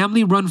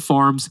 family-run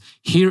farms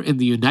here in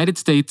the United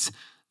States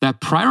that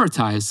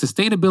prioritize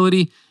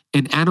sustainability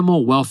and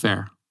animal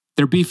welfare.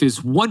 Their beef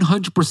is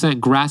 100%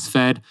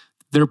 grass-fed.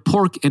 Their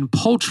pork and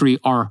poultry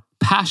are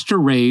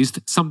pasture-raised,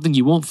 something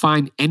you won't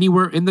find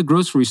anywhere in the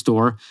grocery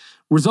store,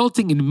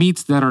 resulting in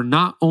meats that are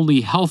not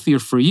only healthier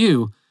for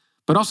you,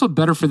 but also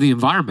better for the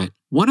environment.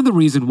 One of the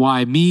reasons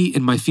why me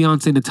and my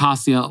fiance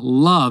Natasha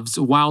loves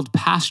Wild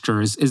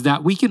Pastures is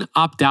that we can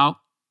opt out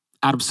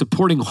of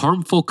supporting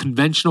harmful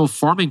conventional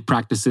farming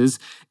practices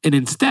and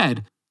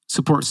instead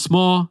support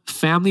small,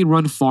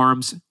 family-run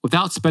farms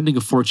without spending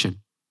a fortune.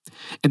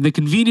 And the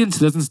convenience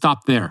doesn't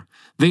stop there.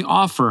 They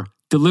offer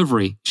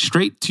delivery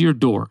straight to your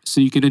door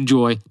so you can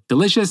enjoy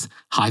delicious,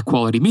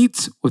 high-quality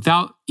meats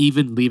without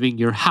even leaving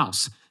your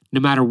house. No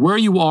matter where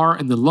you are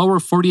in the lower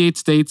 48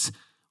 states,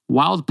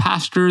 Wild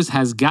Pastures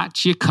has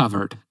got you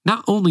covered.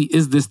 Not only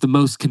is this the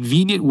most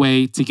convenient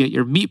way to get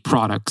your meat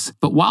products,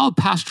 but Wild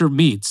Pasture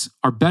meats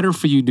are better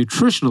for you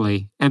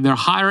nutritionally, and they're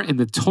higher in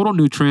the total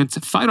nutrients,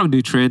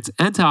 phytonutrients,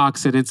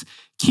 antioxidants,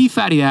 key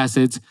fatty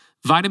acids,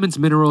 vitamins,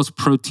 minerals,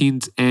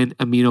 proteins, and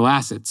amino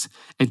acids.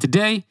 And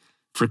today,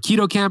 for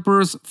keto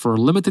campers, for a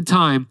limited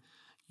time,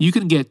 you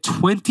can get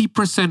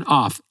 20%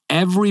 off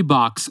every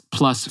box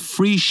plus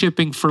free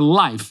shipping for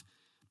life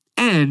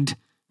and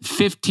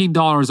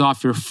 $15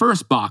 off your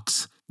first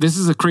box. This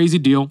is a crazy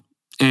deal,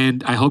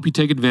 and I hope you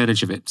take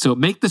advantage of it. So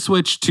make the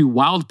switch to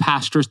Wild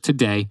Pastures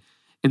today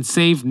and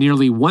save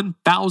nearly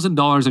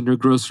 $1,000 on your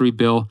grocery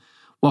bill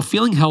while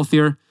feeling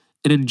healthier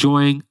and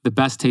enjoying the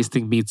best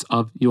tasting meats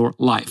of your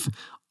life.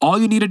 All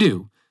you need to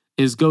do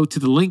is go to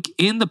the link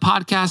in the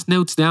podcast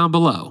notes down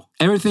below.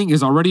 Everything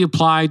is already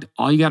applied.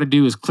 All you got to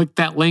do is click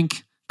that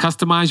link,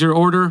 customize your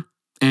order,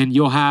 and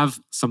you'll have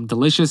some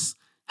delicious,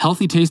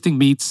 healthy tasting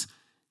meats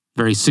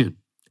very soon.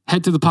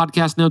 Head to the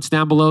podcast notes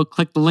down below,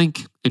 click the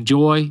link,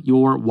 enjoy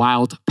your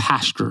Wild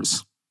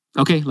Pastures.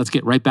 Okay, let's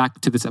get right back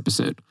to this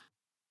episode.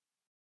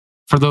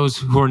 For those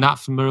who are not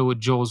familiar with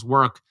Joel's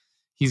work,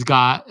 he's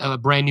got a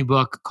brand new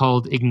book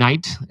called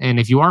Ignite. And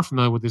if you are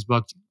familiar with his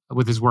book,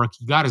 with his work,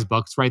 you got his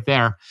book. It's right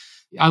there.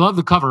 I love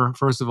the cover,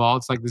 first of all.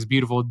 It's like this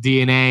beautiful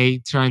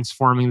DNA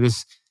transforming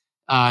this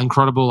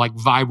incredible, like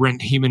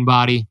vibrant human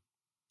body.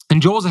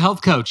 And Joel's a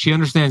health coach. He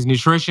understands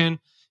nutrition.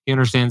 He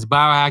understands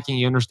biohacking.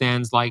 He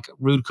understands like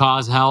root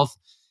cause health.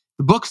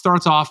 The book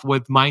starts off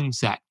with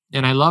mindset.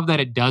 And I love that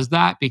it does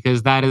that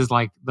because that is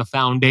like the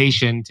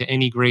foundation to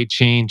any great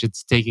change.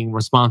 It's taking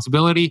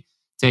responsibility,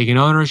 taking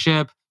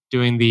ownership,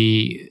 doing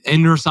the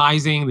inner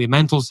sizing, the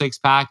mental six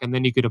pack, and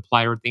then you could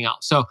apply everything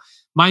else. So,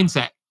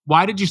 mindset.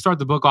 Why did you start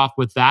the book off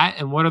with that?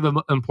 And what are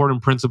the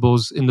important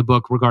principles in the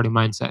book regarding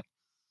mindset?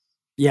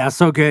 Yeah,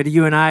 so good.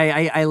 You and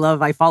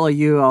I follow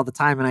you all the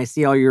time and I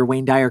see all your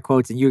Wayne Dyer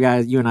quotes and you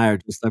and I are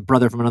just a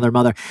brother from another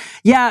mother.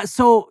 Yeah.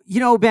 So,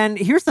 Ben,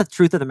 here's the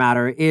truth of the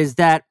matter is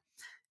that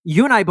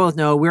you and I both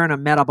know we're in a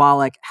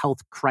metabolic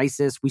health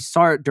crisis. We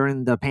saw it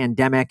during the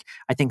pandemic.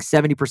 I think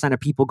 70% of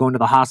people going to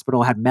the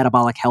hospital had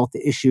metabolic health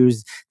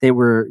issues. They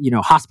were,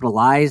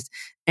 hospitalized.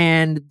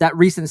 And that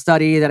recent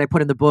study that I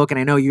put in the book, and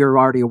I know you're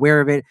already aware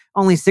of it,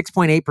 only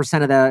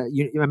 6.8% of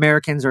the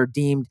Americans are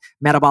deemed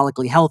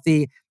metabolically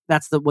healthy.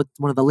 That's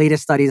one of the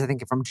latest studies, I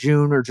think from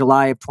June or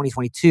July of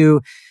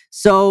 2022.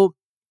 So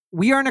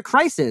we are in a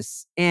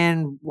crisis.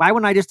 And why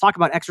wouldn't I just talk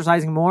about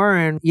exercising more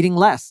and eating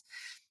less?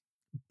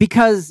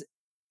 Because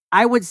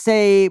I would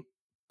say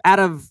out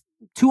of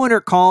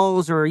 200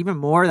 calls or even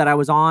more that I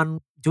was on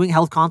doing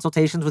health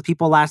consultations with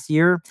people last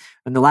year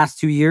and the last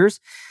 2 years,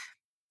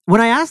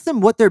 when I asked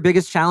them what their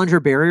biggest challenge or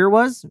barrier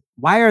was,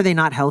 why are they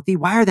not healthy?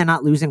 Why are they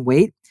not losing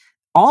weight?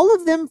 All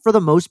of them, for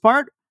the most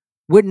part,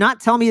 would not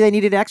tell me they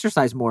needed to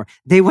exercise more.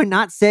 They would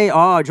not say,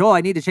 oh, Joel,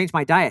 I need to change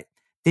my diet.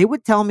 They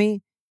would tell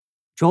me,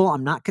 Joel,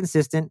 I'm not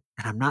consistent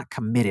and I'm not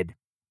committed.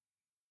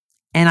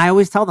 And I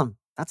always tell them,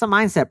 that's a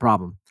mindset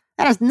problem.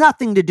 That has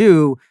nothing to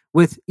do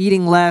with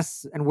eating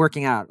less and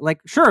working out. Like,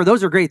 sure,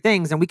 those are great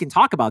things and we can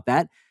talk about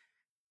that,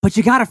 but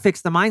you got to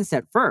fix the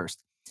mindset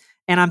first.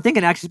 And I'm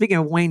thinking, actually, speaking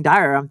of Wayne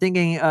Dyer, I'm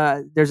thinking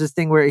there's this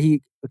thing where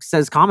he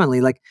says commonly,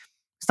 like,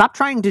 stop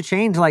trying to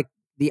change like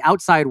the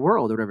outside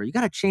world or whatever. You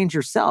got to change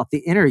yourself, the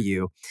inner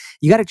you.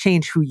 You got to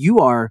change who you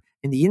are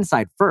in the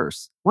inside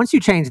first. Once you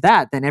change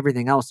that, then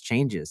everything else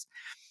changes.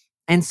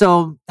 And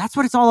so that's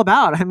what it's all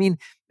about. I mean,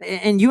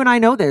 and you and I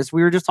know this.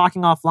 We were just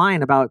talking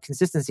offline about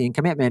consistency and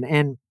commitment.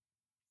 And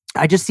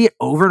I just see it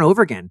over and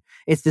over again.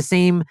 It's the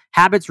same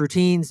habits,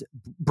 routines,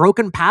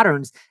 broken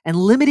patterns, and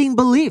limiting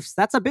beliefs.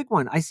 That's a big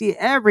one. I see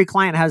every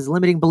client has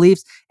limiting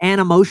beliefs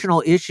and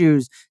emotional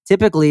issues,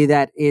 typically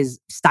that is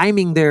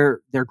stymieing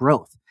their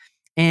growth.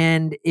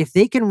 And if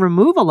they can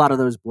remove a lot of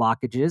those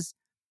blockages,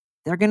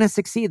 they're going to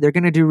succeed. They're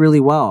going to do really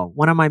well.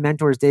 One of my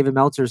mentors, David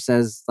Meltzer,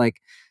 says,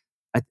 like,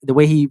 the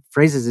way he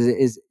phrases it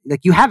is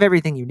like, you have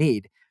everything you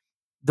need.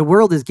 The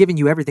world is giving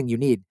you everything you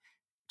need.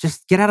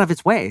 Just get out of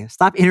its way.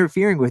 Stop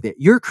interfering with it.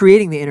 You're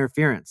creating the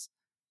interference,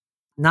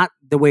 not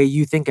the way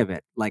you think of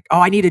it. Like,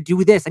 oh, I need to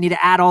do this. I need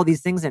to add all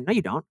these things in. No,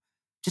 you don't.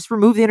 Just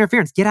remove the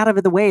interference. Get out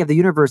of the way of the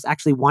universe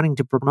actually wanting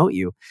to promote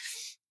you.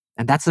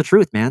 And that's the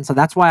truth, man. So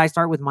that's why I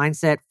start with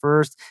mindset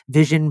first,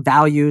 vision,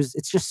 values.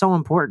 It's just so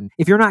important.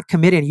 If you're not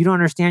committed, you don't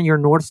understand your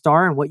North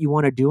Star and what you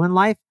want to do in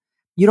life,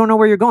 you don't know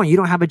where you're going. You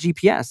don't have a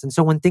GPS. And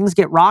so when things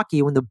get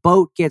rocky, when the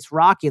boat gets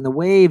rocky and the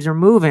waves are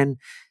moving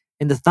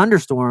in the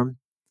thunderstorm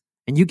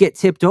and you get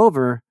tipped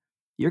over,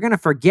 you're going to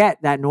forget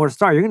that North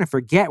Star. You're going to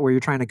forget where you're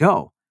trying to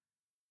go.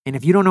 And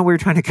if you don't know where you're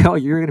trying to go,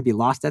 you're going to be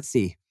lost at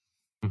sea.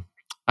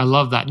 I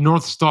love that.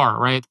 North Star,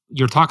 right?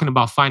 You're talking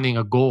about finding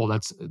a goal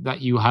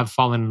that you have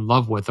fallen in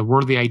love with, a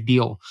worthy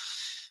ideal.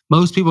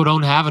 Most people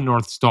don't have a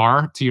North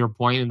Star, to your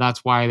point, and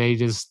that's why they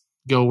just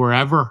go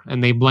wherever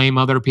and they blame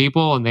other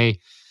people and they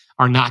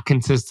are not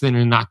consistent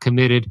and not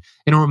committed.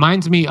 And it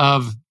reminds me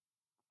of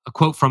a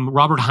quote from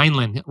Robert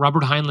Heinlein.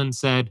 Robert Heinlein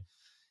said,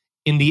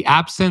 "In the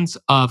absence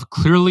of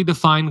clearly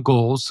defined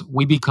goals,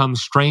 we become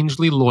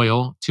strangely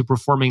loyal to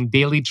performing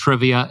daily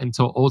trivia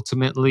until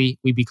ultimately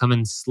we become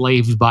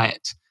enslaved by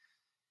it."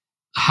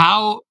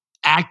 How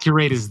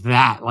accurate is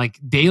that? Like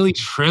daily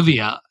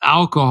trivia,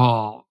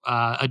 alcohol,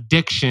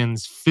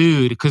 addictions,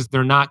 food, because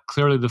they're not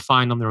clearly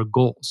defined on their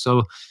goals.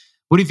 So,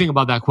 what do you think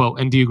about that quote?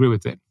 And do you agree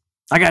with it?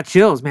 I got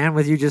chills, man,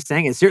 with you just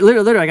saying it.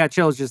 Literally, I got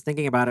chills just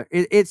thinking about it.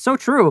 It's so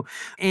true.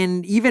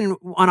 And even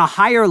on a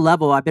higher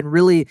level, I've been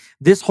really,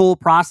 this whole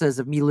process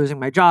of me losing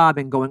my job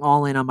and going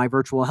all in on my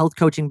virtual health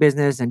coaching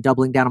business and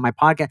doubling down on my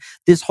podcast,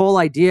 this whole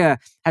idea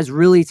has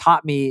really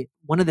taught me,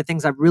 one of the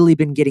things I've really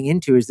been getting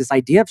into is this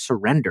idea of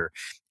surrender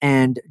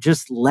and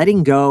just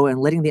letting go and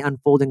letting the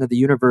unfolding of the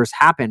universe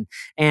happen.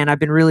 And I've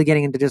been really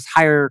getting into just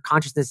higher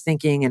consciousness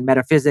thinking and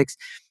metaphysics.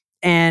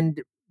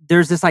 And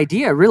there's this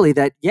idea really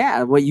that,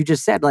 yeah, what you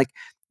just said, like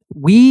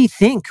we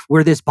think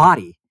we're this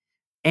body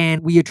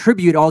and we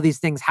attribute all these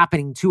things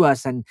happening to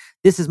us. And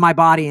this is my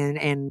body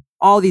and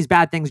all these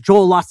bad things.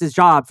 Joel lost his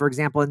job, for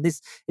example, and this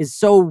is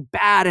so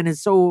bad and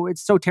it's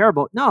so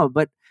terrible. No,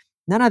 but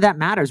none of that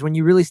matters. When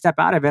you really step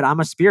out of it, I'm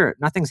a spirit.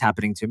 Nothing's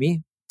happening to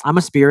me. I'm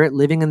a spirit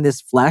living in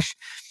this flesh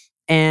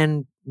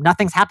and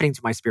nothing's happening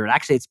to my spirit.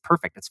 Actually, it's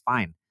perfect. It's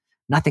fine.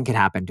 Nothing can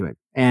happen to it.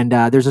 And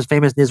there's this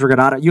famous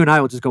Nisargadatta. You and I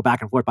will just go back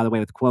and forth, by the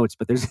way, with quotes.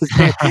 But there's this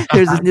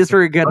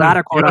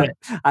Nisargadatta quote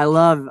I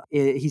love.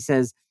 He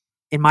says,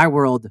 "In my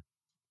world,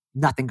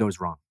 nothing goes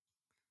wrong."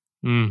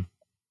 Mm.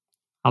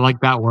 I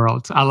like that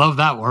world. I love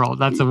that world.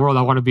 That's a world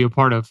I want to be a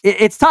part of.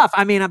 It's tough.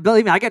 I mean,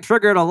 believe me, I get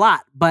triggered a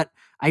lot, but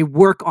I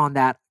work on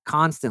that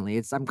constantly.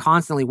 I'm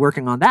constantly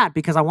working on that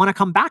because I want to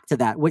come back to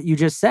that, what you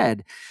just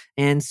said.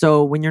 And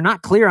so when you're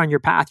not clear on your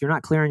path, you're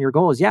not clear on your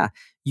goals, yeah,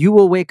 you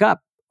will wake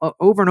up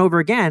over and over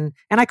again.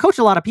 And I coach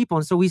a lot of people.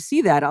 And so we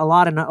see that a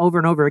lot and over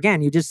and over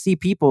again. You just see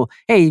people,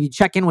 hey, you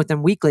check in with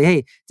them weekly.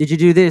 Hey, did you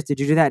do this? Did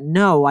you do that?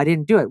 No, I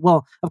didn't do it.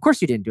 Well, of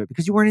course you didn't do it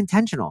because you weren't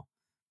intentional.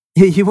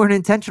 You weren't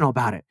intentional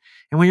about it.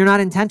 And when you're not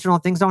intentional,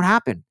 things don't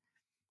happen.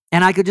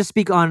 And I could just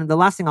speak on the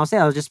last thing I'll say.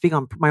 I'll just speak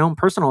on my own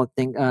personal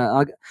thing.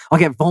 I'll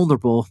get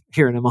vulnerable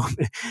here in a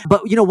moment.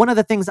 But one of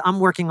the things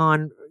I'm working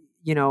on,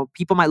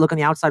 people might look on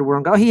the outside world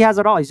and go, oh, he has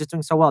it all. He's just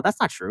doing so well. That's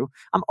not true.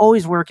 I'm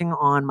always working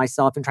on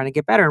myself and trying to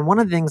get better. And one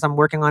of the things I'm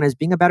working on is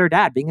being a better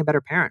dad, being a better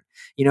parent.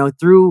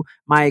 Through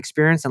my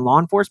experience in law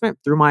enforcement,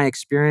 through my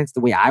experience, the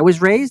way I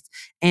was raised,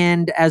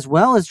 and as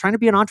well as trying to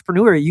be an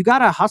entrepreneur. You got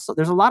to hustle.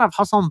 There's a lot of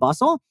hustle and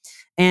bustle.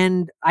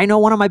 And I know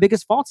one of my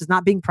biggest faults is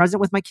not being present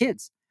with my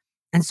kids.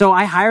 And so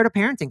I hired a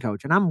parenting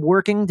coach and I'm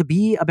working to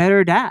be a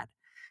better dad.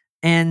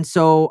 And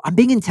so I'm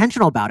being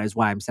intentional about it is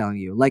why I'm telling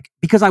you,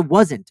 because I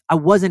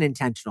wasn't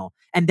intentional.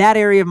 And that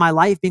area of my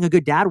life, being a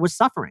good dad, was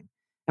suffering.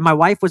 And my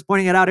wife was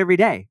pointing it out every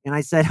day. And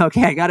I said,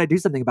 okay, I got to do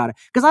something about it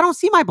because I don't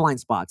see my blind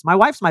spots. My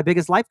wife's my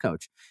biggest life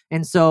coach.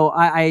 And so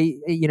I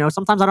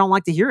sometimes I don't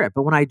like to hear it,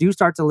 but when I do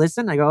start to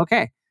listen, I go,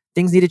 okay,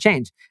 things need to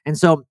change. And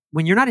so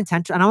when you're not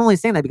intentional, and I'm only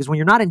saying that because when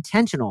you're not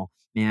intentional,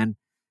 man,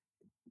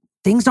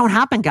 things don't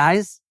happen,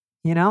 guys.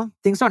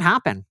 Things don't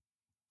happen.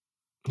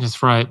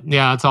 That's right.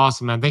 Yeah, that's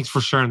awesome, man. Thanks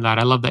for sharing that.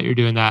 I love that you're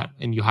doing that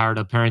and you hired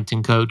a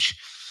parenting coach.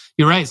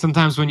 You're right.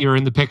 Sometimes when you're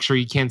in the picture,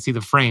 you can't see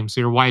the frame.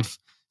 So your wife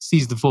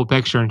sees the full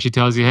picture and she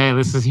tells you, hey,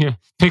 this is here.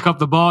 Pick up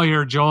the ball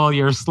here, Joel.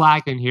 You're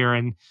slacking here.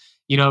 And,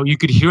 you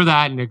could hear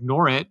that and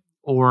ignore it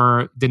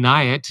or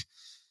deny it,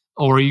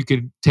 or you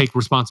could take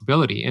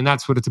responsibility. And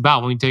that's what it's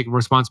about. When you take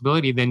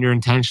responsibility, then you're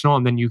intentional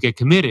and then you get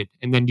committed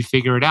and then you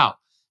figure it out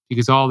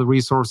because all the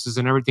resources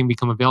and everything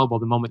become available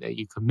the moment that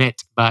you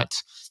commit. But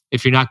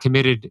if you're not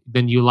committed,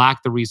 then you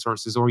lack the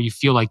resources or you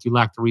feel like you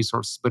lack the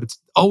resources. But it's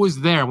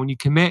always there. When you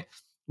commit,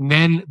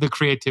 then the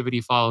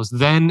creativity follows.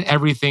 Then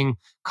everything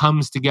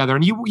comes together.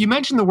 And you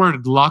mentioned the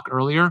word luck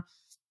earlier.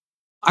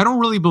 I don't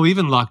really believe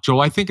in luck,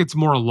 Joel. I think it's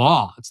more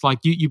law. It's like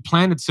you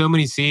planted so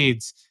many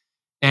seeds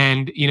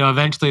and,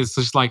 eventually it's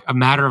just like a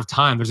matter of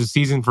time. There's a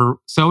season for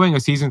sowing,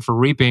 a season for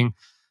reaping.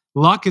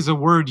 Luck is a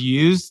word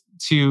used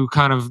to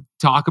kind of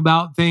talk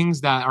about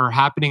things that are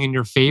happening in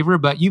your favor,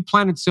 but you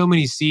planted so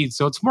many seeds.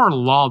 So it's more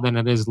law than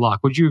it is luck.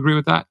 Would you agree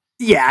with that?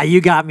 Yeah,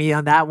 you got me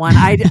on that one.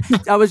 I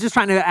was just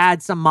trying to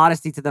add some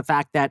modesty to the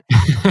fact that,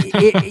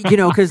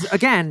 because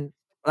again,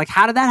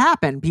 how did that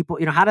happen? People,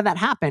 how did that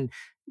happen?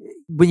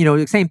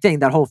 When, same thing,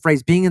 that whole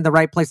phrase, being in the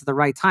right place at the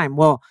right time.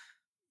 Well,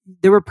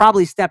 there were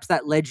probably steps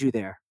that led you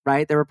there,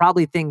 right? There were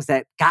probably things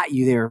that got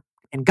you there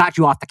and got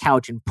you off the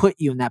couch and put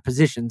you in that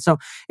position. So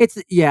it's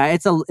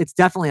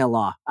definitely a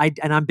law.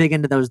 And I'm big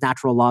into those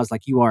natural laws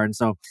like you are. And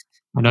so,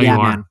 I know you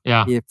are. man.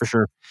 Yeah, for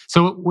sure.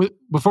 So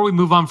before we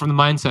move on from the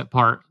mindset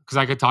part, because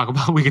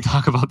we could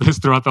talk about this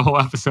throughout the whole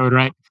episode,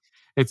 right?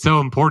 It's so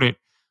important.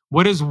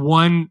 What is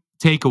one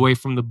takeaway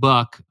from the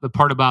book, the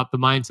part about the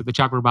mindset, the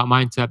chapter about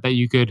mindset that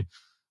you could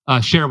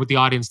share with the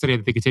audience today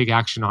that they could take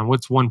action on?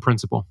 What's one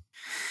principle?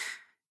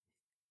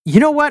 You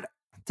know what?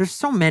 There's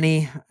so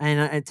many,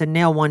 and to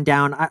nail one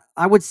down,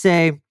 I would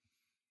say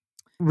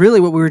really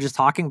what we were just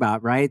talking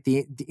about, right?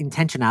 The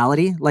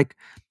intentionality.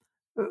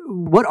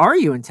 What are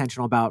you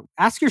intentional about?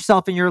 Ask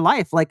yourself in your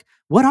life,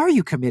 what are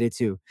you committed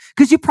to?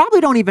 Because you probably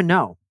don't even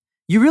know.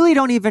 You really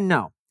don't even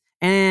know.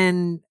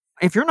 And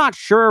if you're not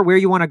sure where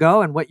you want to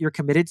go and what you're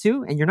committed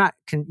to, and you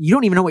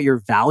don't even know what your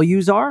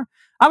values are.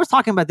 I was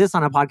talking about this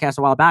on a podcast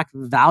a while back,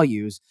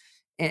 values.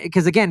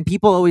 Because again,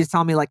 people always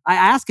tell me, I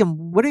ask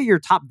them, what are your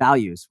top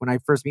values when I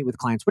first meet with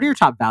clients? What are your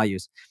top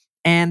values?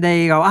 And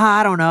they go,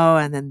 I don't know.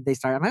 And then they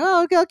start, I'm like,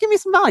 oh, okay, give me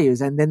some values.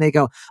 And then they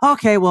go,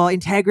 okay, well,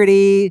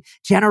 integrity,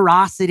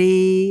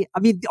 generosity. I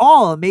mean,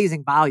 all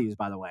amazing values,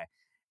 by the way.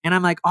 And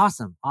I'm like,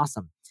 awesome.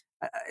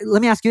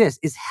 Let me ask you this.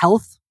 Is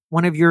health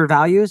one of your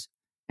values?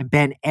 And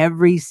Ben,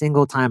 every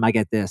single time I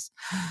get this,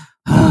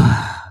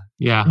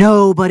 yeah,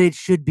 no, but it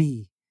should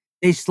be.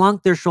 They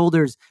slunk their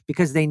shoulders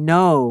because they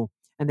know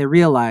and they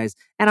realize,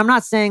 and I'm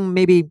not saying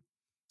maybe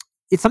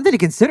it's something to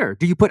consider.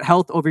 Do you put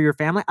health over your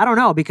family? I don't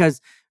know, because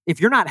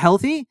if you're not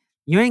healthy,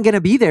 you ain't going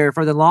to be there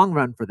for the long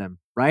run for them,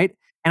 right?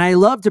 And I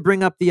love to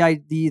bring up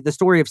the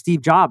story of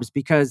Steve Jobs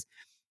because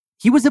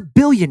he was a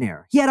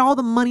billionaire. He had all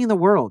the money in the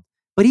world,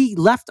 but he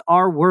left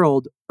our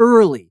world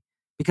early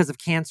because of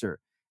cancer.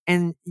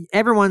 And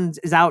everyone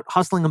is out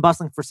hustling and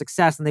bustling for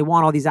success, and they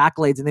want all these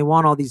accolades and they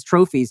want all these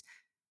trophies.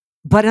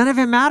 But none of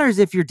it matters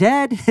if you're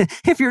dead,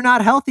 if you're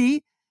not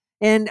healthy.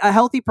 And a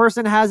healthy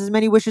person has as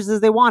many wishes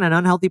as they want. An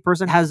unhealthy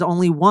person has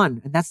only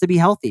one, and that's to be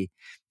healthy.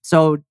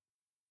 So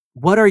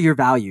what are your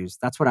values?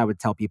 That's what I would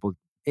tell people.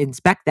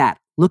 Inspect that.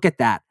 Look at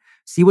that.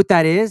 See what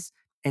that is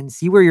and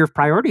see where your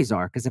priorities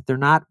are. Because if they're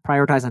not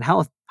prioritized on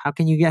health, how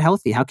can you get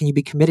healthy? How can you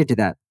be committed to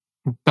that?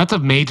 That's a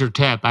major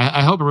tip.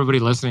 I hope everybody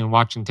listening and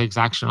watching takes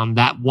action on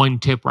that one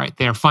tip right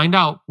there. Find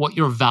out what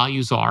your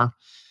values are.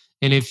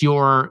 And if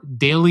your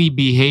daily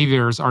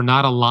behaviors are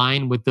not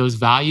aligned with those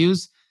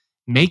values,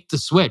 make the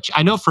switch.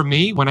 I know for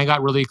me, when I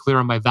got really clear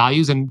on my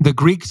values, and the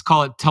Greeks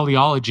call it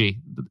teleology,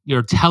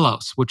 your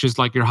telos, which is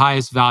like your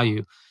highest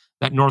value,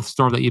 that North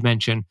Star that you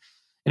mentioned.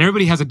 And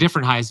everybody has a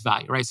different highest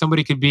value, right?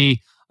 Somebody could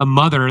be a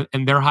mother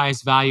and their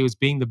highest value is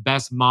being the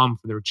best mom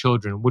for their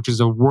children, which is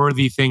a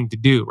worthy thing to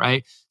do,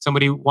 right?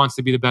 Somebody wants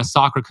to be the best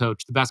soccer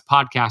coach, the best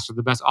podcaster,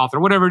 the best author,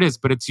 whatever it is,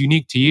 but it's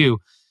unique to you.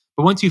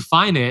 But once you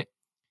find it,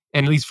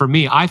 and at least for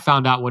me, I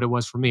found out what it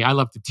was for me. I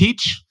love to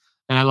teach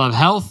and I love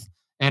health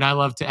and I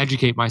love to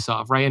educate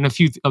myself, right? And a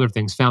few other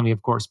things, family,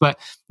 of course. But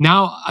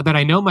now that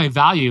I know my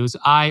values,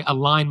 I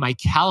align my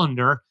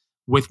calendar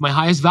with my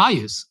highest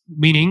values,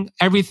 meaning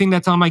everything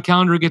that's on my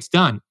calendar gets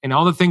done. And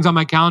all the things on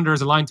my calendar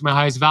is aligned to my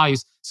highest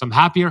values. So I'm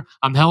happier,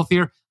 I'm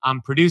healthier,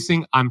 I'm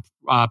producing, I'm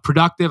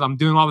productive, I'm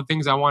doing all the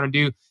things I want to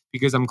do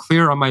because I'm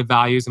clear on my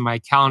values and my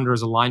calendar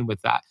is aligned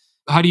with that.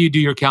 How do you do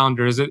your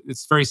calendar?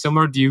 It's very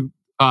similar? Do you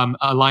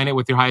align it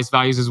with your highest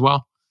values as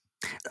well?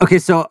 Okay,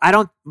 so I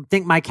don't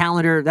think my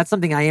calendar, that's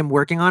something I am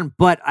working on,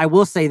 but I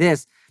will say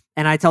this,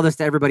 and I tell this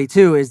to everybody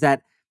too, is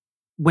that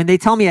when they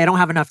tell me I don't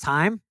have enough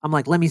time, I'm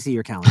like, let me see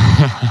your calendar.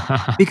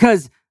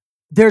 Because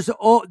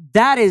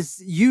that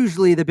is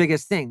usually the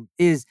biggest thing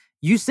is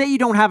you say you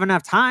don't have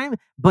enough time,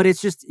 but it's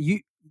just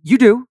you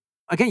do.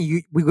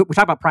 Again, we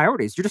talk about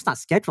priorities. You're just not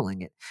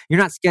scheduling it. You're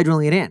not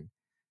scheduling it in.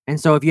 And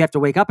so if you have to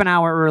wake up an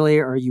hour early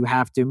or you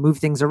have to move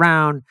things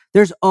around,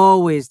 there's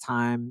always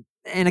time.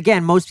 And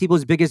again, most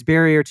people's biggest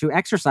barrier to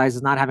exercise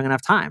is not having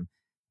enough time.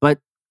 But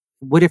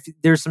what if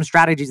there's some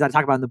strategies that I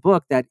talk about in the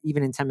book that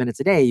even in 10 minutes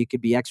a day, you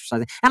could be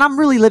exercising? And I'm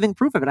really living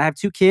proof of it. I have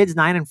 2 kids,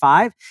 9 and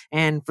 5.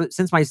 And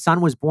since my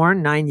son was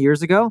born 9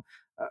 years ago,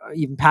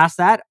 even past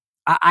that,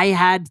 I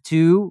had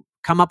to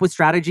come up with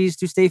strategies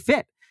to stay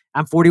fit.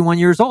 I'm 41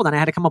 years old and I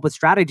had to come up with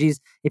strategies.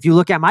 If you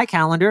look at my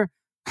calendar,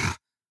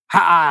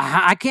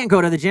 I can't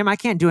go to the gym. I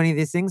can't do any of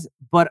these things,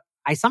 but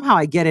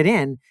I get it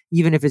in,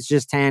 even if it's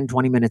just 10,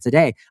 20 minutes a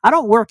day. I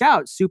don't work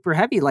out super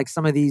heavy like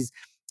some of these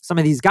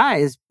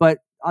guys, but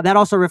that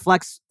also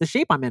reflects the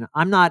shape I'm in.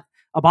 I'm not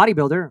a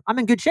bodybuilder. I'm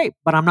in good shape,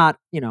 but I'm not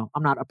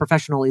a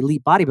professional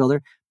elite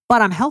bodybuilder,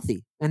 but I'm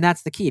healthy. And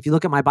that's the key. If you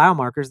look at my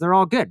biomarkers, they're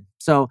all good.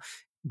 So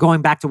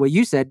going back to what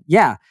you said,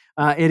 yeah,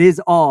 it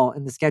is all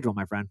in the schedule,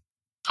 my friend.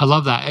 I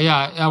love that.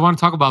 Yeah, I want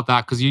to talk about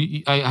that because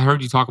I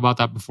heard you talk about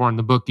that before in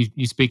the book.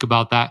 You speak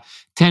about that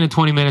 10 to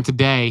 20 minutes a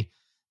day,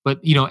 but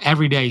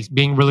every day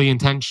being really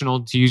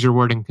intentional, to use your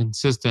word, and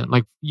consistent.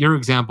 Like your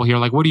example here,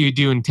 like what do you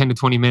do in 10 to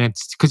 20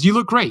 minutes? Because you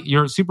look great.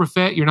 You're super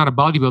fit. You're not a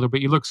bodybuilder,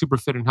 but you look super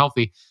fit and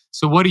healthy.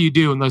 So what do you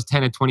do in those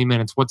 10 to 20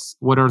 minutes?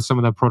 What are some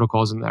of the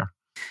protocols in there?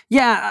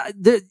 Yeah,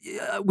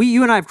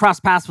 you and I have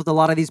crossed paths with a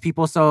lot of these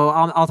people, so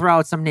I'll throw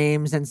out some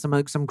names and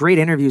some great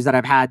interviews that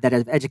I've had that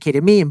have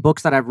educated me and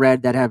books that I've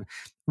read that have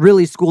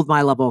really schooled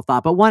my level of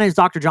thought. But one is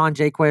Dr. John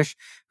Jaquish,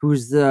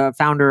 who's the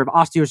founder of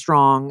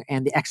OsteoStrong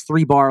and the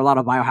X3 bar. A lot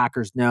of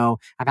biohackers know.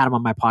 I've had him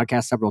on my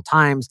podcast several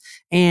times,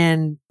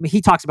 and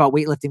he talks about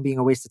weightlifting being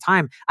a waste of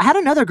time. I had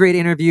another great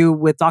interview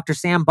with Dr.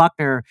 Sam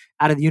Buckner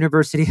out of the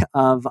University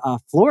of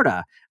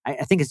Florida.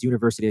 I think it's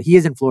university. He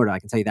is in Florida, I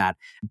can tell you that.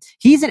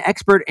 He's an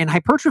expert in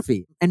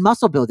hypertrophy and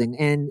muscle building,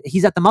 and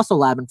he's at the Muscle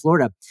Lab in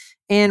Florida.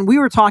 And we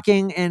were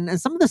talking and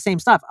some of the same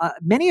stuff.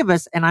 Many of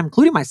us, and I'm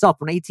including myself,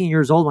 when 18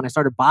 years old, when I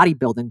started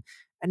bodybuilding,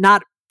 and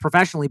not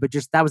professionally, but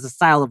just that was the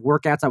style of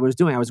workouts I was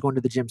doing. I was going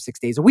to the gym 6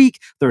 days a week,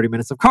 30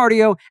 minutes of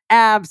cardio,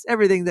 abs,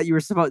 everything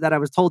that I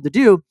was told to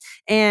do.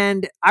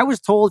 And I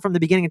was told from the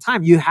beginning of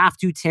time, you have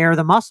to tear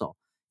the muscle.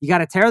 You got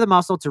to tear the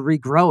muscle to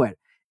regrow it.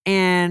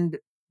 And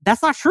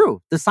that's not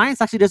true. The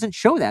science actually doesn't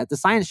show that. The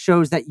science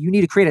shows that you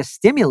need to create a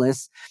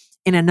stimulus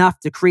in enough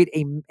to create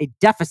a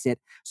deficit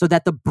so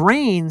that the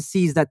brain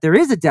sees that there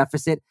is a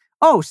deficit.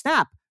 Oh,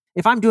 snap.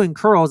 If I'm doing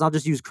curls, I'll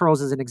just use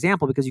curls as an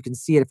example because you can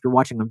see it if you're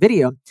watching on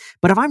video.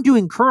 But if I'm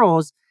doing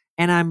curls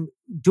and I'm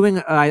doing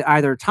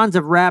either tons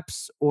of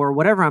reps or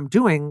whatever I'm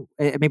doing,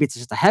 maybe it's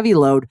just a heavy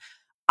load,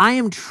 I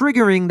am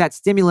triggering that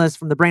stimulus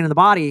from the brain and the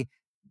body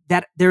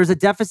that there's a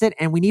deficit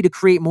and we need to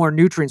create more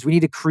nutrients. We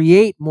need to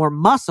create more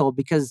muscle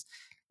because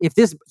if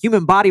this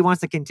human body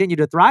wants to continue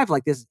to thrive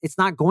like this, it's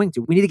not going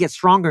to. We need to get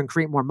stronger and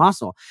create more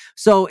muscle.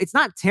 So it's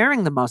not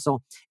tearing the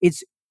muscle.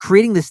 It's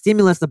creating the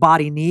stimulus the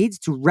body needs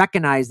to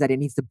recognize that it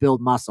needs to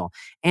build muscle.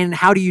 And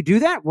how do you do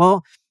that?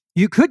 Well,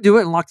 you could do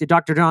it like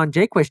Dr. John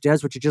Jaquish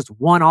does, which is just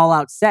one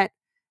all-out set.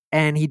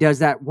 And he does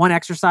that one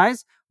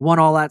exercise, one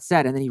all-out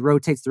set, and then he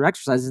rotates through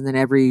exercises. And then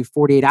every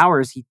 48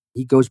 hours,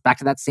 he goes back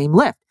to that same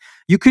lift.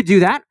 You could do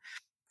that.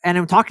 And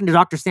I'm talking to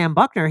Dr. Sam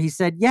Buckner. He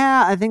said,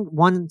 yeah, I think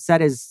one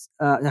set is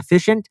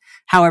efficient.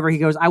 However, he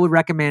goes, I would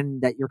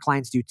recommend that your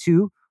clients do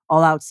 2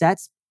 all-out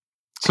sets.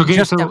 So,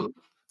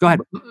 go ahead.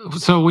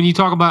 So when you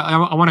talk about,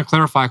 I want to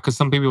clarify because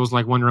some people was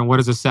like wondering, what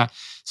is a set?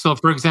 So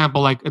for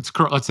example, like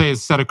let's say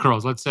it's a set of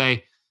curls. Let's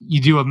say you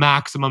do a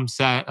maximum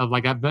set of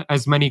like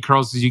as many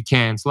curls as you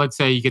can. So let's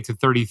say you get to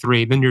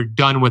 33, then you're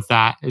done with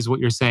that, is what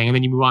you're saying. And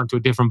then you move on to a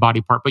different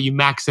body part, but you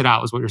max it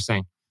out, is what you're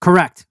saying.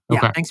 Correct. Yeah.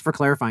 Okay. Thanks for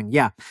clarifying.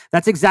 Yeah,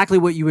 that's exactly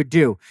what you would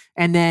do.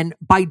 And then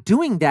by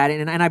doing that,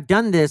 and I've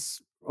done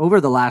this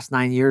over the last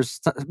 9 years,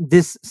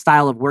 this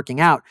style of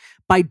working out,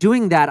 by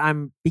doing that,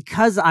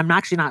 because I'm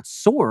actually not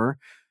sore,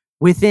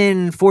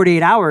 within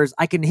 48 hours,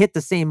 I can hit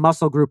the same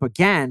muscle group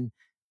again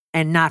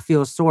and not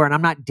feel sore, and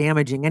I'm not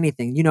damaging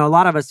anything. A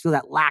lot of us feel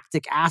that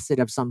lactic acid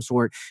of some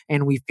sort,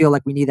 and we feel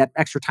like we need that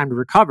extra time to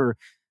recover.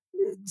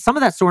 Some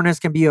of that soreness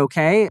can be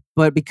okay,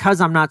 but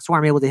because I'm not sore,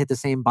 I'm able to hit the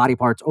same body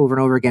parts over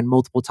and over again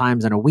multiple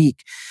times in a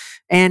week.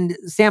 And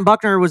Sam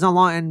Buckner was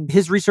on, and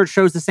his research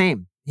shows the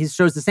same. He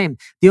shows the same.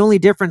 The only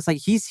difference, like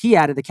he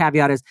added the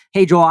caveat is,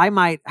 hey, Joel, I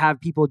might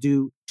have people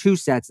do 2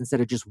 sets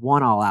instead of just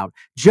 1 all out,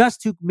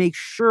 just to make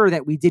sure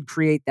that we did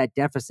create that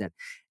deficit.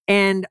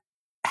 And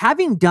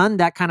having done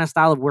that kind of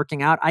style of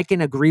working out, I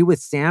can agree with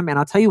Sam, and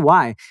I'll tell you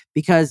why.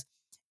 Because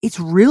it's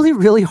really,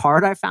 really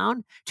hard, I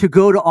found, to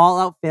go to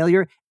all-out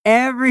failure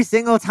every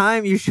single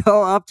time you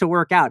show up to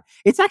work out.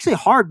 It's actually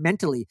hard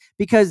mentally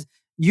because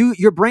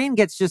your brain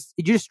you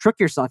just trick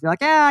yourself. You're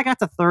like, I got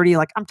to 30,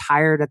 like I'm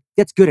tired.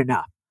 That's good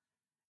enough.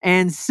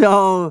 And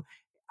so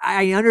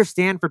I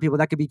understand for people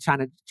that could be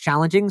kind of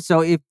challenging.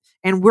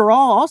 And we're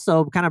all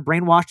also kind of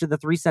brainwashed to the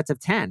 3 sets of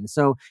 10.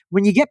 So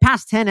when you get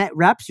past 10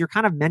 reps, you're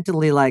kind of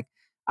mentally like,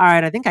 all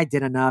right, I think I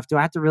did enough. Do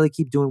I have to really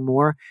keep doing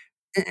more?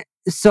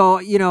 So,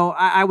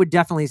 I would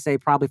definitely say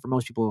probably for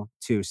most people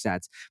 2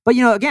 sets. But,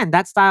 again,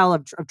 that style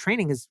of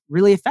training is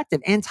really effective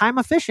and time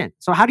efficient.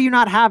 So how do you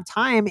not have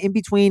time in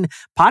between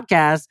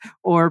podcasts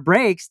or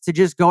breaks to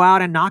just go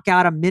out and knock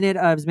out a minute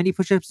of as many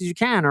push-ups as you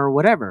can or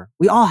whatever?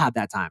 We all have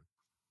that time.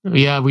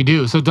 Yeah, we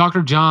do. So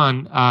Dr.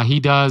 John, he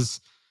does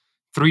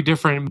 3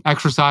 different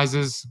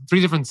exercises,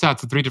 3 different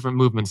sets of 3 different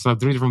movements, so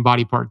 3 different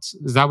body parts.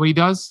 Is that what he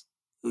does?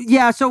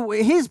 Yeah. So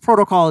his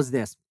protocol is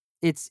this.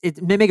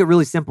 They make it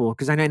really simple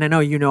because I know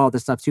you know all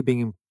this stuff too,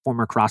 being a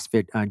former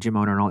CrossFit gym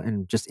owner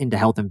and just into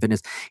health and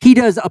fitness. He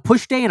does a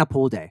push day and a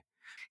pull day.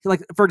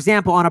 Like, for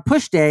example, on a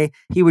push day,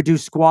 he would do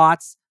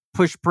squats,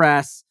 push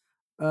press,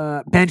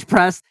 bench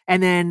press,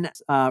 and then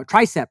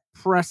tricep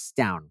press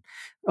down.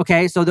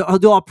 Okay, so he'll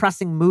do all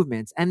pressing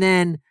movements, and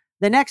then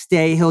the next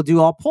day he'll do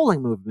all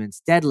pulling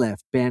movements: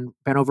 deadlift, bend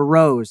over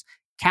rows,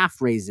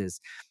 calf raises,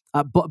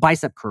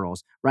 bicep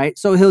curls. Right,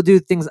 so he'll do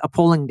things a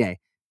pulling day.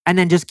 And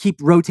then just keep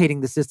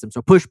rotating the system.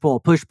 So push, pull,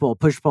 push, pull,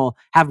 push, pull.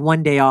 Have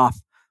 1 day off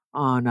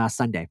on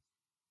Sunday.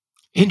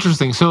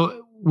 Interesting.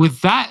 So with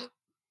that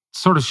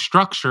sort of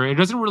structure, it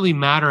doesn't really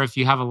matter if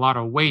you have a lot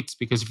of weights,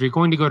 because if you're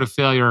going to go to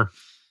failure,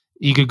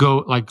 you could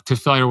go like to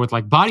failure with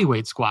like body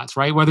weight squats,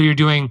 right? Whether you're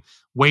doing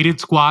weighted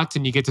squats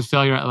and you get to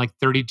failure at like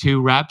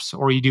 32 reps,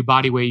 or you do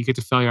body weight, you get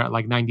to failure at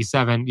like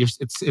 97.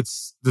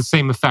 It's the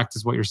same effect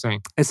is what you're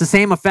saying. It's the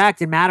same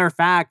effect. And matter of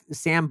fact,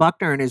 Sam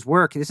Buckner in his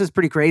work, this is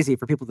pretty crazy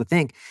for people to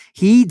think.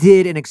 He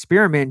did an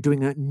experiment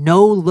doing a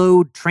no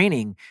load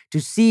training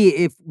to see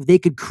if they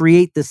could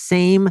create the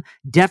same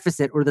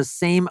deficit or the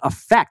same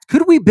effect.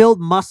 Could we build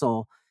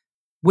muscle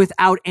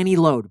without any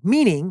load?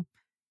 Meaning,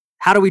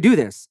 how do we do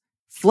this?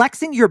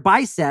 Flexing your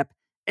bicep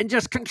and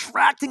just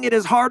contracting it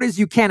as hard as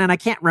you can. And I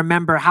can't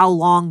remember how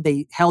long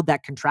they held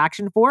that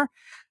contraction for,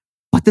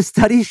 but the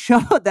studies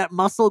showed that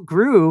muscle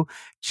grew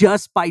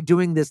just by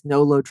doing this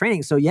no-load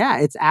training. So yeah,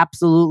 it's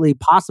absolutely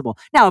possible.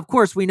 Now, of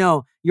course, we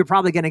know you're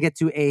probably going to get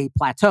to a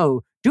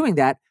plateau doing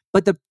that,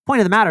 but the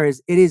point of the matter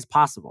is it is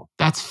possible.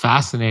 That's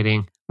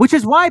fascinating. Which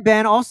is why,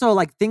 Ben, also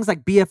like things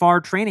like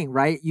BFR training,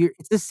 right?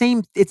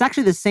 It's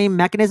actually the same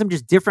mechanism,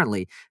 just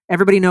differently.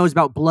 Everybody knows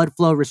about blood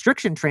flow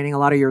restriction training. A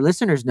lot of your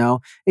listeners know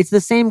it's the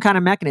same kind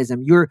of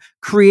mechanism. You're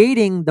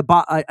creating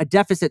a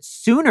deficit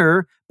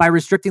sooner by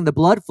restricting the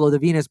blood flow, the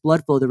venous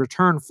blood flow, the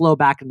return flow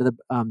back into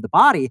the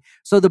body.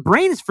 So the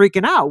brain is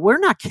freaking out. We're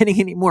not getting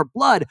any more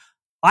blood.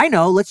 I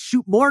know. Let's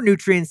shoot more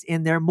nutrients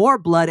in there, more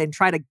blood, and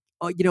try to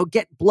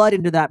get blood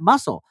into that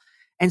muscle.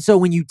 And so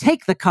when you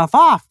take the cuff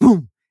off,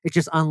 boom, it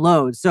just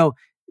unloads. So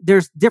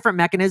there's different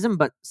mechanism,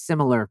 but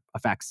similar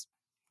effects.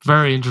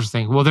 Very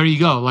interesting. Well, there you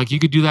go. Like you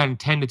could do that in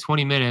 10 to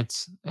 20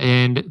 minutes,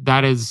 and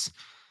that is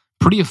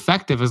pretty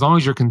effective as long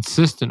as you're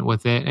consistent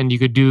with it. And you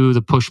could do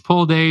the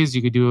push-pull days.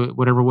 You could do it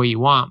whatever way you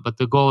want. But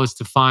the goal is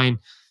to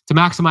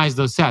maximize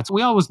those sets.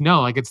 We always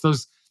know, like it's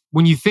those,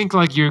 when you think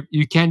like you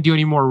can't do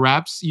any more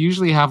reps, you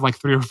usually have like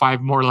 3 or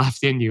 5 more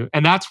left in you.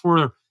 And that's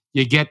where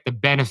you get the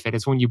benefit.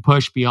 It's when you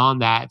push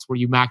beyond that. It's where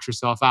you max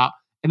yourself out.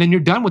 And then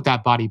you're done with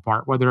that body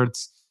part, whether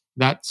it's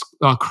that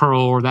curl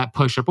or that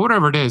push-up or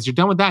whatever it is. You're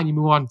done with that and you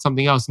move on to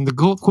something else. And the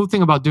cool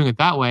thing about doing it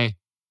that way,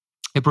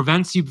 it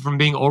prevents you from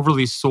being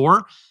overly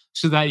sore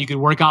so that you can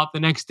work out the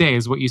next day,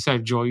 is what you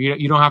said, Joel.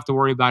 You don't have to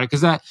worry about it.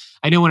 Because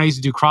I know when I used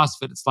to do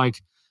CrossFit, it's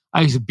like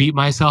I used to beat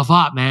myself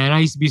up, man. I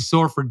used to be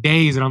sore for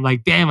days and I'm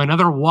like, damn,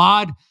 another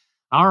WOD?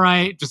 All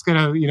right, just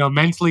gonna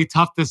mentally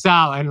tough this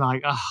out, and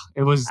like,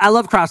 it was. I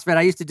love CrossFit.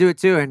 I used to do it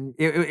too, and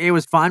it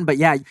was fun. But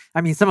yeah, I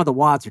mean, some of the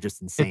WODs are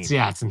just insane.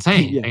 It's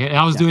insane. Yeah.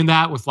 I was doing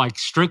that with like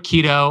strict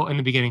keto in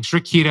the beginning.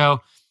 Strict keto,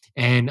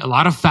 and a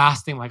lot of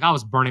fasting. Like I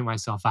was burning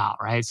myself out,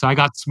 right? So I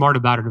got smart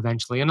about it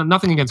eventually. And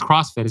nothing against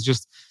CrossFit. It's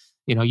just,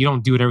 you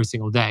don't do it every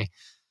single day.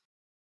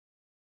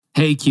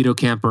 Hey, Keto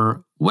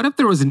Camper, what if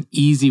there was an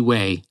easy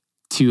way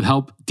to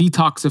help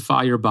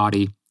detoxify your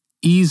body,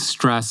 ease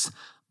stress,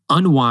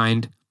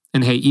 unwind,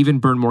 and hey, even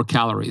burn more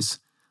calories?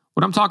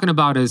 What I'm talking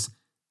about is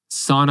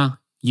sauna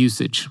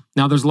usage.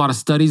 Now, there's a lot of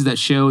studies that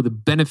show the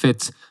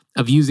benefits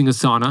of using a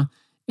sauna,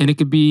 and it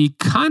could be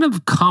kind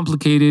of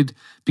complicated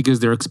because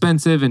they're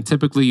expensive, and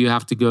typically you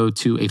have to go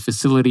to a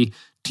facility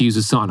to use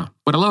a sauna.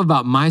 What I love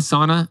about my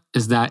sauna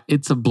is that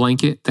it's a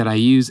blanket that I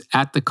use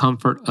at the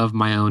comfort of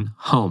my own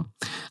home.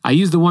 I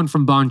use the one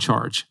from Bond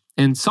Charge,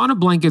 and sauna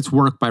blankets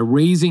work by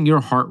raising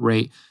your heart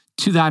rate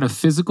to that of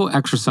physical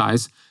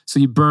exercise, so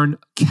you burn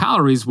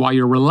calories while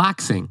you're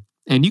relaxing.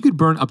 And you could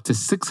burn up to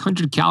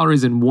 600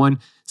 calories in one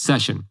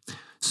session.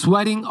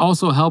 Sweating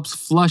also helps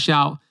flush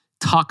out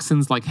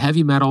toxins like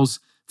heavy metals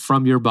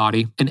from your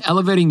body, and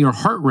elevating your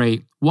heart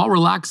rate while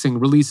relaxing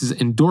releases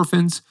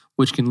endorphins,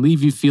 which can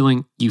leave you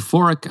feeling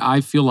euphoric.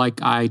 I feel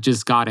like I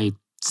just got a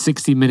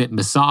 60-minute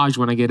massage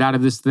when I get out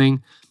of this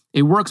thing.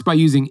 It works by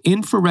using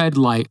infrared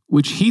light,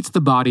 which heats the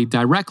body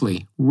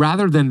directly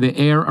rather than the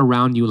air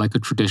around you like a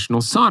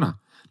traditional sauna.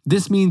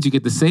 This means you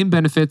get the same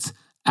benefits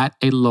at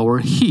a lower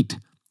heat.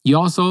 You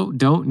also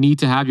don't need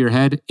to have your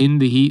head in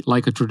the heat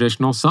like a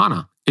traditional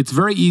sauna. It's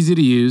very easy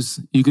to use.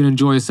 You can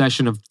enjoy a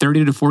session of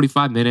 30 to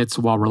 45 minutes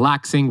while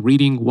relaxing,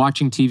 reading,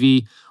 watching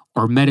TV,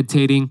 or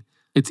meditating.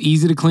 It's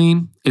easy to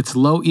clean. It's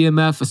low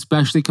EMF,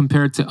 especially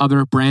compared to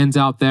other brands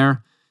out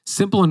there.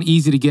 Simple and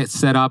easy to get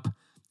set up.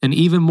 And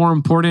even more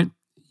important,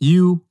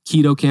 you,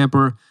 Keto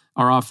Camper,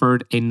 are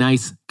offered a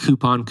nice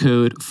coupon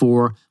code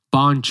for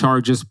Bond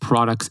Charge's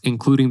products,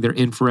 including their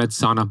infrared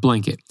sauna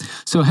blanket.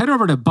 So head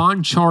over to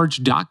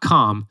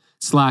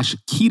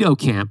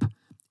bondcharge.com/KetoCamp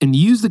and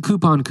use the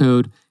coupon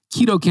code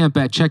KetoCamp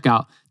at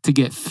checkout to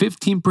get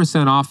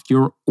 15% off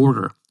your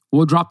order.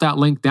 We'll drop that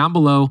link down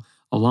below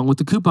along with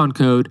the coupon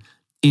code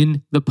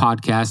in the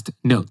podcast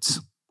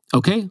notes.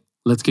 Okay,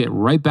 let's get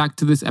right back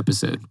to this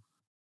episode.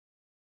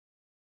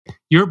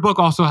 Your book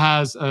also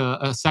has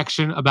a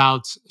section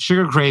about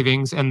sugar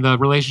cravings and the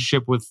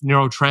relationship with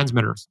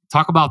neurotransmitters.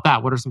 Talk about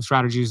that. What are some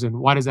strategies and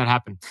why does that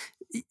happen?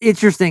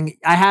 Interesting.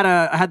 I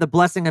had the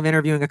blessing of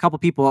interviewing a couple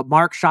people.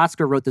 Mark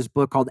Schatzker wrote this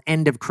book called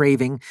End of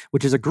Craving,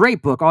 which is a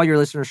great book. All your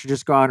listeners should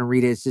just go out and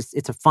read it.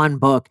 It's a fun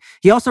book.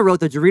 He also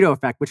wrote The Dorito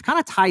Effect, which kind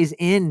of ties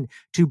in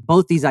to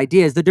both these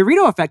ideas. The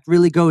Dorito Effect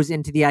really goes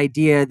into the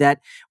idea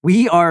that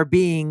we are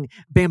being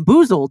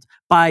bamboozled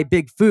by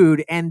big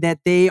food and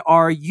that they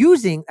are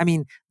using,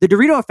 the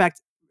Dorito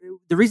Effect,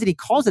 the reason he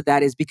calls it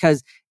that is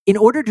because in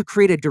order to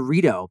create a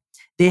Dorito,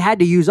 they had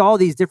to use all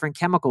these different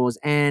chemicals.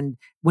 And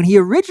when he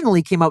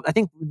originally came up, I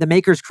think the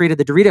makers created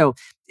the Dorito,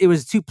 it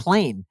was too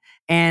plain.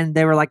 And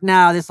they were like,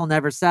 no, this will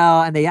never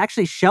sell. And they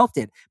actually shelved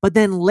it. But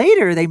then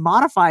later they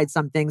modified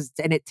some things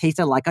and it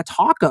tasted like a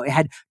taco. It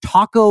had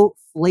taco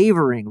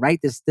flavoring, right?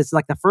 This is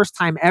like the first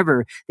time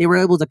ever they were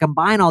able to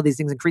combine all these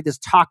things and create this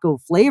taco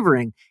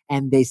flavoring.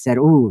 And they said,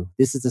 ooh,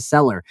 this is a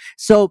seller.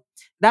 So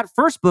that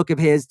first book of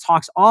his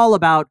talks all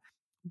about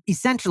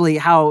essentially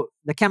how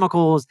the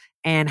chemicals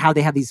and how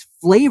they have these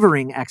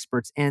flavoring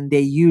experts and they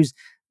use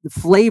the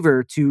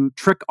flavor to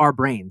trick our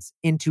brains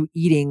into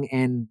eating.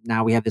 And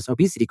now we have this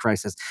obesity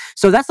crisis.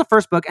 So that's the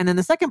first book. And then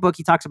the second book,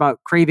 he talks about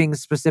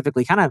cravings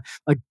specifically, it kind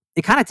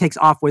of takes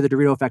off where the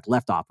Dorito Effect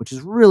left off, which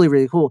is really,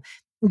 really cool.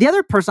 The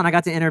other person I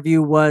got to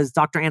interview was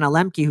Dr. Anna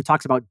Lemke, who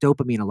talks about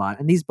dopamine a lot.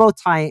 And these both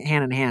tie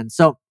hand in hand.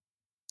 So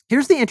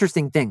here's the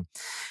interesting thing.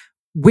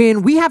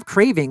 When we have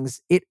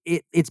cravings,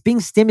 it's being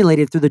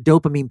stimulated through the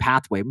dopamine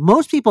pathway.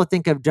 Most people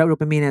think of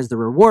dopamine as the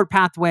reward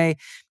pathway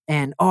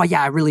and, oh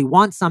yeah, I really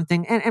want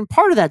something. And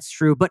part of that's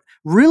true, but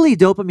really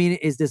dopamine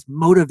is this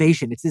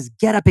motivation. It's this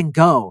get up and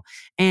go.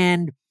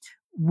 And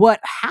what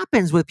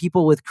happens with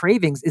people with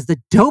cravings is the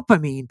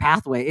dopamine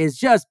pathway is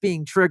just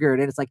being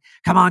triggered. And it's like,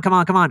 come on.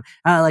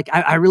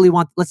 I really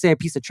want, let's say a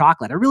piece of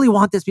chocolate. I really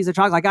want this piece of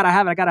chocolate. I gotta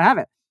have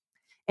it.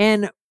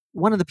 And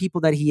one of the people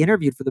that he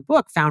interviewed for the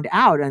book found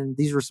out, and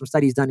these were some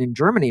studies done in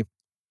Germany.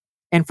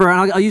 And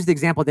I'll use the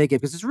example they gave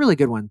because it's a really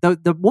good one.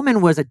 The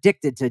woman was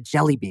addicted to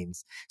jelly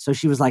beans. So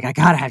she was like, I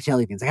gotta have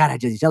jelly beans. I gotta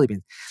have these jelly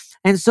beans.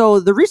 And so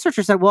the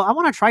researcher said, well, I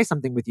want to try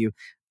something with you.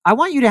 I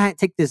want you to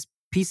take this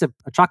piece of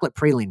a chocolate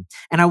praline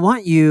and I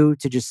want you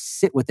to just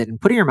sit with it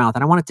and put it in your mouth.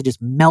 And I want it to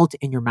just melt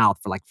in your mouth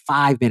for like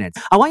 5 minutes.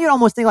 I want you to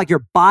almost think like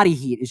your body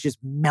heat is just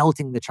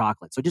melting the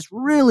chocolate. So just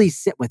really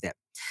sit with it.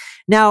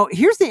 Now,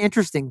 here's the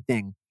interesting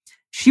thing.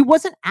 She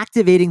wasn't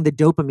activating the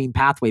dopamine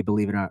pathway,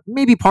 believe it or not,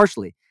 maybe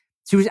partially.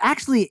 She was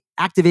actually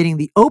activating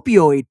the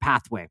opioid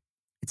pathway.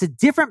 It's a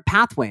different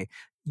pathway.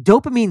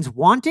 Dopamine's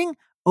wanting,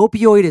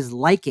 opioid is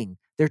liking.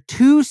 They're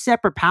two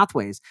separate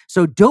pathways.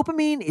 So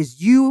dopamine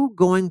is you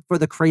going for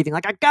the craving.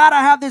 Like, I gotta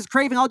have this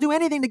craving. I'll do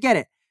anything to get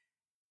it.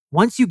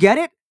 Once you get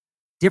it,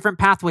 different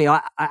pathway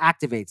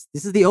activates.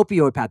 This is the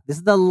opioid path. This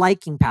is the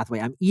liking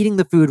pathway. I'm eating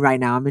the food right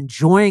now. I'm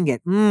enjoying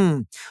it.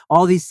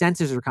 All these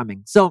senses are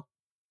coming. So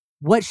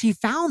what she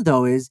found,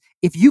 though, is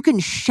if you can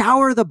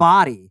shower the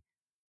body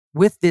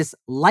with this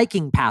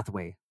liking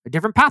pathway, a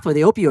different pathway,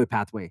 the opioid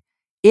pathway.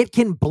 It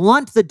can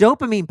blunt the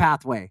dopamine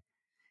pathway.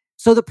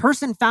 So the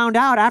person found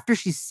out after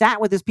she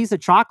sat with this piece of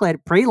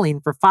chocolate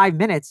praline for 5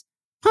 minutes,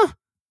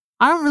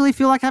 I don't really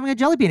feel like having a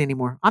jelly bean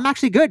anymore. I'm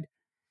actually good.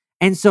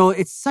 And so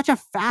it's such a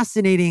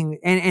fascinating,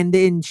 and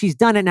then she's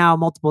done it now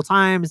multiple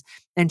times,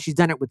 and she's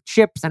done it with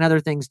chips and other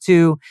things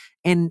too.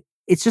 And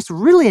it's just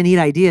really a neat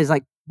idea. Is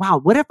like, wow,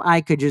 what if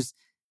I could just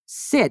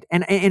sit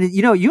and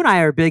you know, you and I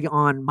are big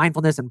on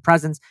mindfulness and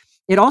presence.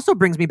 It also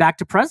brings me back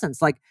to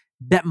presence, like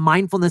that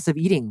mindfulness of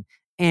eating.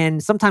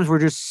 And sometimes we're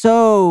just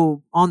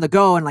so on the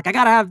go and like, I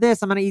gotta have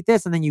this, I'm gonna eat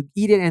this, and then you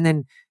eat it, and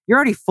then you're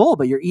already full,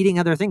 but you're eating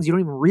other things you don't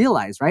even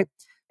realize, right?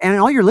 And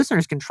all your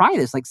listeners can try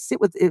this. Like, sit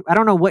with it. I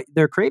don't know what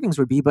their cravings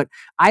would be, but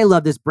I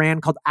love this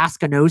brand called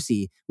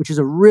Askinosie, which is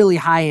a really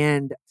high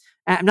end,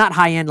 not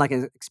high end, like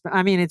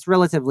I mean, it's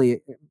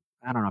relatively,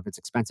 I don't know if it's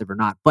expensive or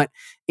not, but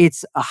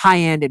it's a high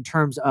end in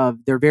terms of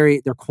their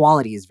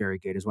quality is very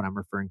good, is what I'm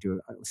referring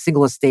to.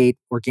 Single estate,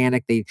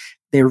 organic.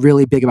 They're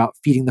really big about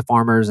feeding the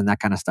farmers and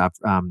that kind of stuff.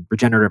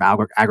 Regenerative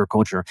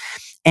agriculture,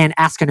 and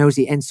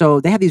Askinosie. And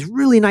so they have these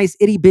really nice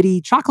itty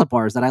bitty chocolate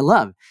bars that I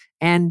love.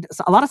 And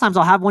so a lot of times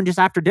I'll have one just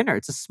after dinner.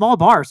 It's a small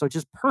bar, so it's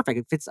just perfect.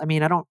 It fits. I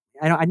mean,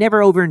 I never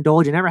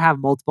overindulge. I never have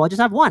multiple. I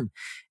just have one.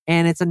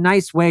 And it's a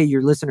nice way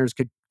your listeners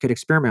could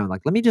experiment with.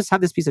 Like, let me just have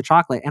this piece of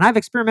chocolate. And I've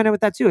experimented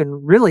with that too.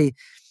 And really,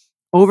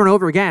 over and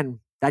over again,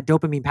 that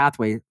dopamine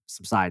pathway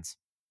subsides.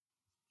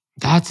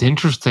 That's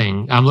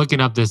interesting. I'm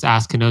looking up this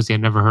Askinosie. I've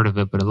never heard of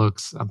it, but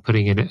I'm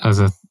putting it as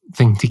a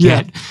thing to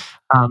Yeah. get.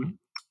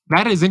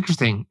 That is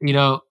interesting. You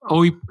know,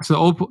 opioid.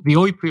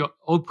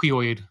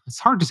 It's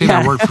hard to say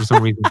that word for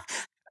some reason.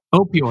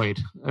 Opioid.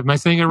 Am I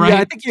saying it right?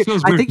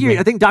 Yeah,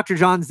 I think Dr.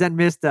 John Zen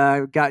Mist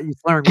got you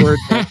slurring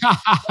words there.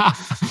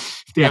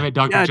 Damn it,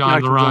 Dr.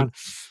 John, the wrong.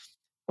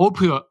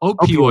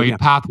 Opioid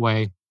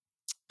pathway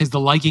is the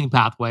liking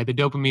pathway. The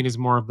dopamine is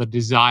more of the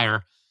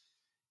desire.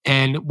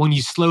 And when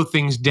you slow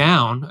things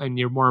down and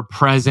you're more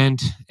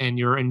present and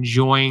you're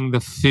enjoying the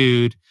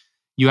food,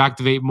 you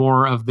activate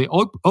more of the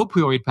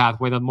opioid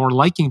pathway, the more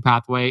liking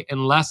pathway,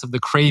 and less of the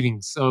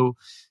cravings. So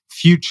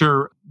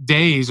future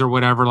days or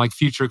whatever, like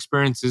future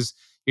experiences,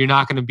 you're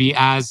not going to be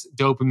as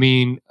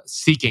dopamine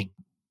seeking,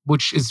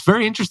 which is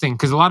very interesting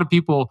because a lot of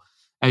people,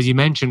 as you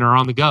mentioned, are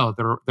on the go.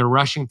 They're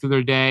rushing through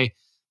their day.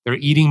 They're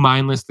eating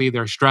mindlessly.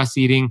 They're stress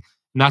eating.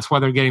 And that's why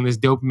they're getting this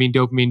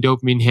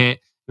dopamine hit.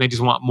 And they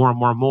just want more and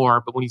more and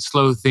more. But when you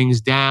slow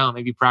things down,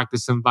 maybe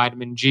practice some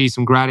vitamin G,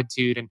 some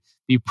gratitude, and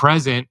be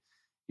present,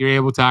 you're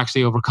able to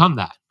actually overcome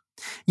that.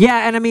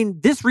 Yeah, and I mean,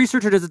 this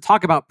researcher doesn't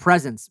talk about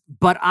presence,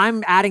 but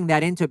I'm adding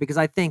that into it because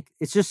I think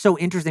it's just so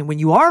interesting. When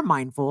you are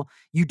mindful,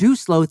 you do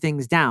slow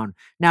things down.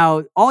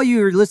 Now, all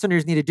your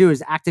listeners need to do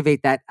is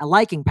activate that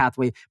liking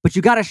pathway, but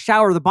you got to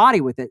shower the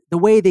body with it. The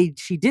way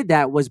she did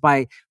that was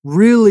by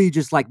really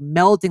just like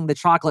melting the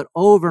chocolate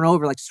over and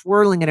over, like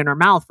swirling it in her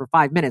mouth for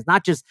 5 minutes,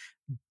 not just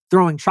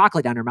throwing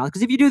chocolate down your mouth.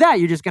 Because if you do that,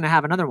 you're just going to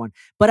have another one.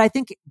 But I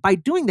think by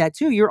doing that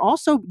too,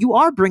 you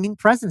are bringing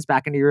presence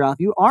back into your mouth.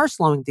 You are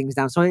slowing things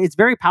down. So it's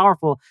very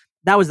powerful.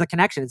 That was the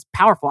connection. It's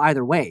powerful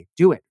either way.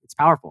 Do it. It's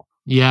powerful.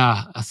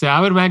 Yeah. So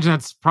I would imagine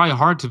that's probably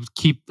hard to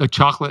keep a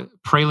chocolate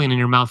praline in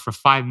your mouth for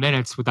 5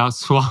 minutes without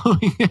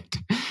swallowing it.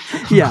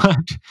 Yeah.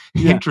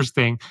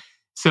 Interesting.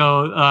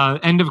 So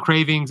End of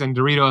Cravings and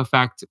Dorito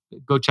Effect,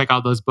 go check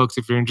out those books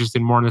if you're interested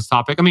in more on this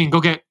topic. I mean, go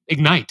get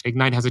Ignite.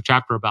 Ignite has a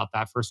chapter about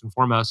that first and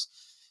foremost.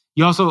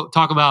 You also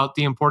talk about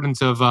the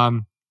importance of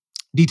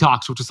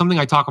detox, which is something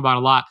I talk about a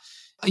lot.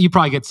 You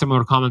probably get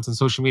similar comments on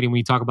social media when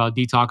you talk about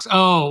detox.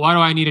 Oh, why do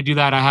I need to do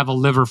that? I have a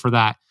liver for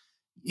that.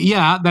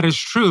 Yeah, that is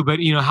true. But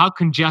how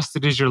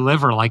congested is your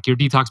liver? Like, your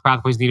detox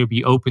pathways need to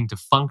be open to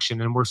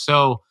function. And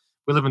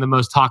we live in the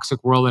most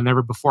toxic world than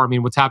ever before. I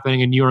mean, what's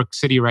happening in New York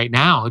City right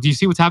now? Do you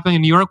see what's happening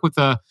in New York with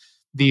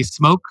the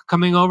smoke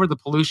coming over, the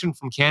pollution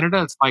from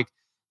Canada? It's like,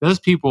 those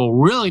people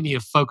really need to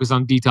focus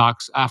on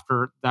detox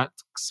after that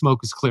smoke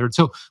is cleared.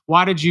 So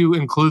why did you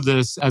include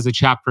this as a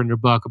chapter in your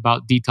book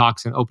about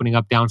detox and opening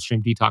up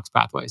downstream detox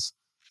pathways?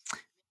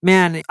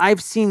 Man,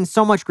 I've seen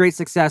so much great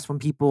success when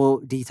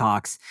people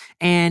detox,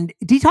 and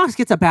detox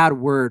gets a bad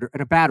word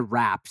and a bad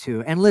rap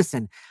too. And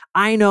listen,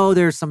 I know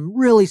there's some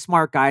really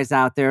smart guys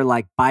out there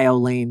like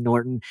BioLane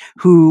Norton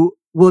who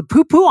will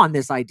poo-poo on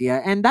this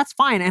idea, and that's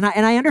fine. And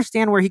I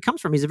understand where he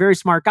comes from. He's a very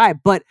smart guy,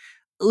 but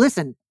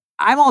listen,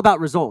 I'm all about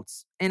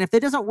results. And if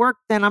it doesn't work,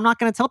 then I'm not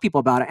going to tell people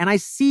about it. And I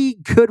see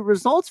good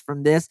results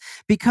from this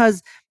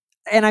because,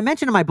 and I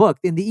mentioned in my book,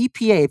 in the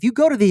EPA, if you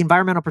go to the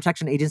Environmental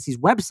Protection Agency's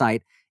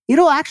website,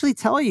 it'll actually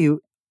tell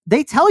you,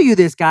 they tell you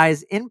this,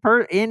 guys, in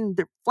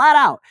flat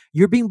out,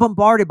 you're being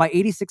bombarded by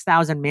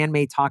 86,000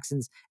 man-made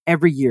toxins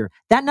every year.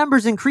 That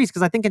number's increased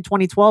because I think in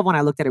 2012, when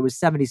I looked at it, it was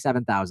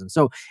 77,000.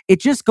 So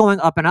it's just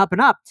going up and up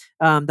and up.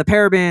 The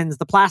parabens,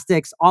 the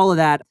plastics, all of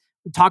that.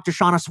 Dr.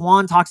 Shauna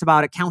Swan talks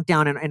about a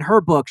countdown in her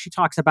book. She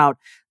talks about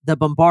the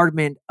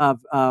bombardment of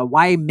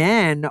why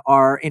men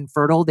are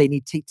infertile. They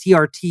need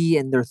TRT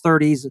in their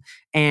 30s,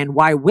 and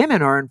why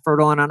women are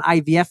infertile and on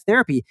IVF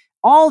therapy.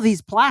 all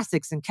these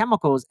plastics and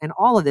chemicals and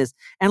all of this.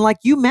 And like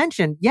you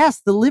mentioned,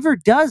 yes, the liver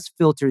does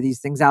filter these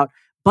things out,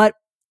 but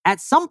at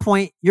some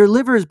point your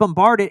liver is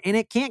bombarded and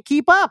it can't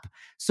keep up.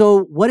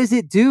 So what does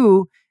it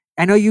do?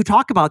 I know you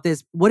talk about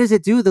this. What does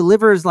it do? The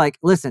liver is like,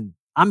 listen,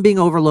 I'm being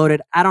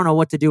overloaded. I don't know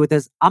what to do with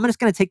this. I'm just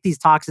going to take these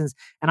toxins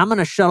and I'm going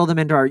to shuttle them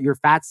into your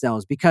fat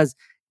cells because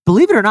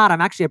believe it or not,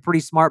 I'm actually a pretty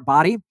smart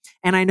body.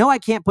 And I know I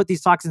can't put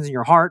these toxins in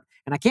your heart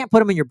and I can't put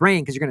them in your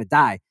brain because you're going to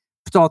die.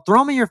 So I'll throw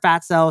them in your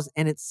fat cells.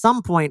 And at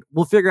some point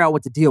we'll figure out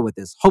what to deal with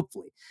this,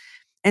 hopefully.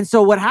 And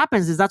so what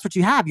happens is that's what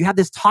you have. You have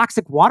this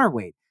toxic water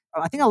weight.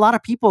 I think a lot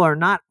of people are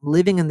not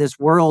living in this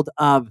world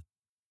of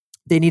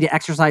they need to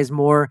exercise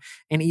more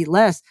and eat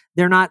less.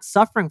 They're not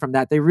suffering from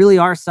that. They really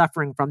are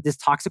suffering from this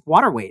toxic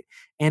water weight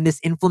and this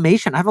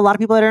inflammation. I have a lot of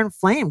people that are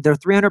inflamed. They're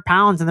 300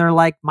 pounds and they're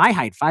like my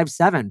height,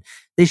 5'7".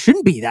 They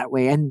shouldn't be that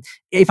way. And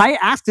if I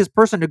ask this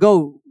person to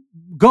go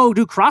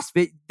do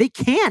CrossFit, they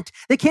can't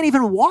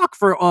even walk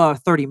for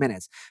 30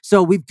 minutes.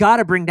 So we've got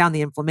to bring down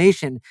the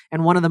inflammation.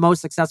 And one of the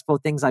most successful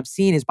things I've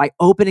seen is by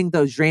opening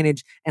those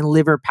drainage and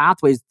liver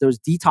pathways, those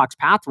detox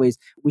pathways,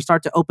 we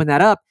start to open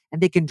that up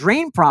and they can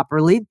drain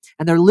properly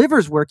and their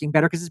liver's working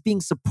better because it's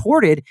being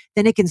supported.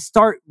 Then it can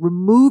start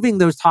removing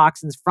those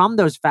toxins from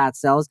those fat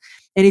cells.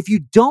 And if you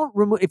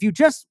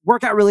just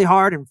work out really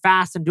hard and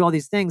fast and do all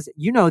these things,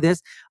 you know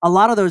this, a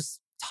lot of those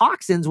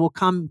toxins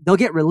they'll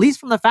get released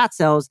from the fat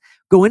cells,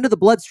 go into the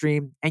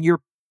bloodstream, and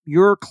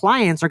your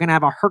clients are going to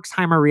have a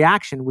Herxheimer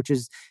reaction, which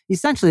is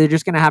essentially they're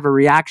just going to have a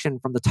reaction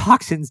from the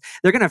toxins.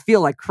 They're going to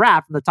feel like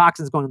crap from the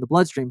toxins going in the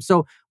bloodstream.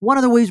 So one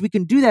of the ways we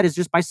can do that is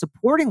just by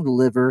supporting the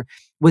liver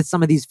with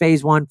some of these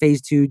phase 1,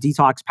 phase 2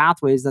 detox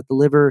pathways that the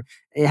liver,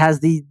 it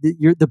has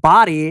the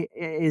body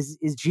is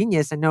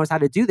genius and knows how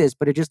to do this,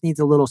 but it just needs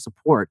a little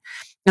support.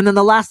 And then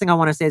the last thing I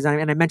want to say is,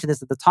 and I mentioned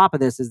this at the top of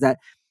this, is that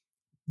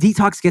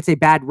detox gets a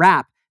bad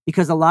rap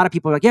because a lot of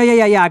people are like,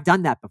 yeah, I've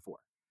done that before.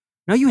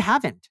 No, you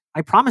haven't.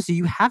 I promise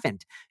you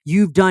haven't.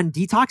 You've done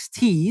detox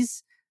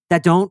teas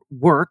that don't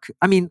work.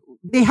 I mean,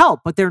 they help,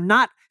 but they're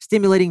not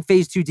stimulating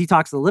phase 2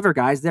 detox of the liver,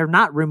 guys. They're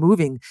not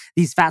removing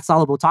these fat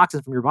soluble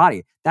toxins from your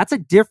body. That's a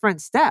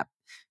different step.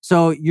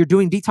 So you're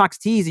doing detox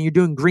teas and you're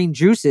doing green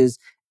juices.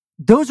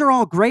 Those are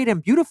all great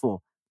and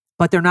beautiful,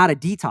 but they're not a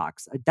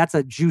detox. That's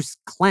a juice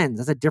cleanse.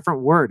 That's a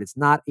different word. It's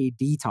not a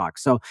detox.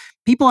 So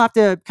people have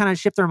to kind of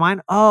shift their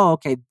mind. Oh,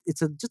 okay.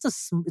 It's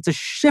a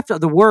shift of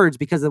the words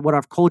because of what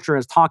our culture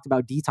has talked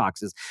about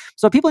detoxes.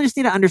 So people just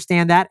need to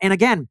understand that. And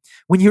again,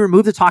 when you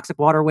remove the toxic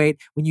water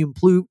weight, when you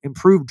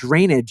improve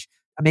drainage,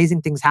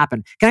 amazing things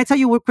happen. Can I tell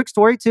you a quick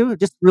story too?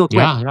 Just real quick.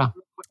 Yeah.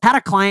 Had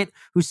a client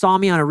who saw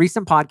me on a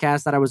recent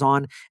podcast that I was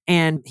on,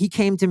 and he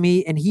came to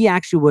me and he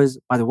actually was,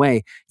 by the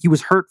way, he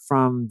was hurt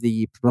from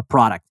the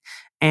product.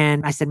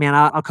 And I said, man,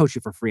 I'll coach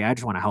you for free. I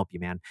just want to help you,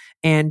 man.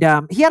 And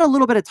he had a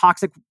little bit of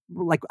toxic,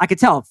 like I could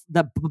tell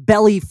the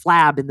belly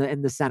flab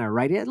in the center,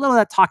 right? A little of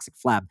that toxic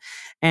flab.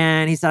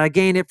 And he said, I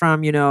gained it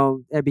from,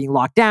 being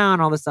locked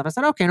down, all this stuff. I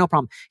said, okay, no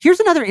problem.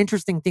 Here's another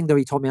interesting thing though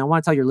he told me. I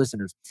want to tell your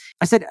listeners.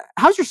 I said,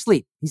 how's your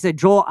sleep? He said,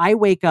 Joel, I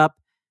wake up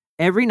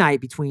every night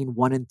between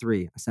 1 and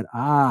 3. I said,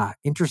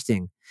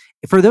 interesting.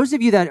 For those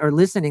of you that are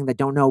listening that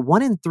don't know,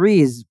 1 and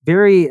 3 is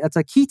that's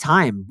a key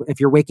time if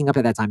you're waking up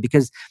at that time,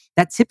 because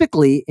that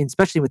typically,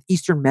 especially with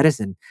Eastern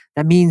medicine,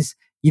 that means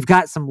you've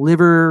got some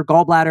liver,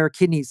 gallbladder,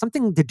 kidney,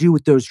 something to do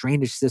with those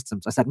drainage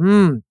systems. I said,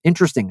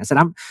 interesting. I said,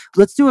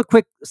 let's do a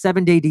quick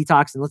 7-day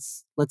detox and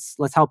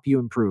let's help you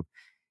improve.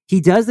 He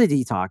does the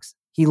detox.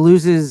 He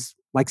loses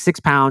like 6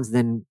 pounds.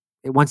 Then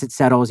once it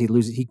settles,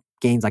 he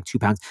gains like 2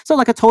 pounds. So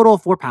like a total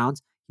of 4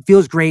 pounds.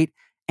 Feels great.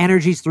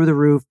 Energy's through the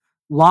roof.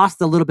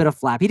 Lost a little bit of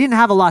flab. He didn't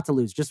have a lot to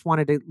lose. Just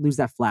wanted to lose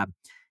that flab.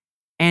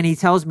 And he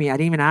tells me, I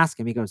didn't even ask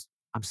him. He goes,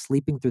 I'm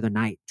sleeping through the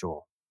night,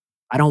 Joel.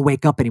 I don't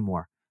wake up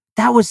anymore.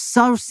 That was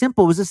so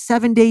simple. It was a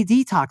 7-day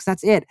detox.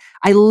 That's it.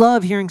 I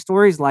love hearing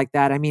stories like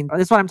that. I mean,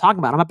 that's what I'm talking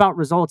about. I'm about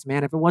results,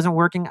 man. If it wasn't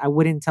working, I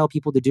wouldn't tell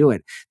people to do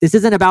it. This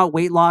isn't about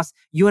weight loss.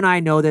 You and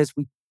I know this.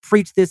 We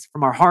preach this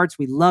from our hearts.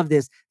 We love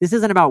this. This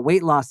isn't about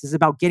weight loss. This is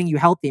about getting you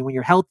healthy. And when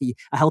you're healthy,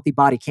 a healthy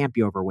body can't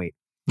be overweight.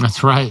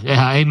 That's right.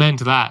 Yeah, amen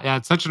to that. Yeah,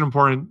 it's such an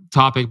important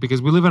topic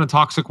because we live in a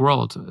toxic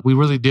world. We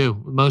really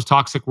do. The most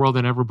toxic world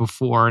than ever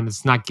before, and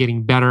it's not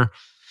getting better.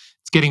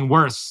 It's getting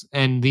worse.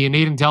 And the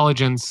innate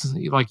intelligence,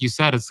 like you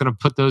said, it's going to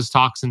put those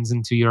toxins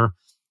into your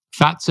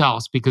fat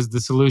cells because the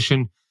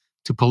solution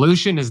to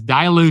pollution is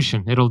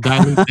dilution. It'll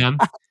dilute them.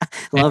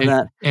 Love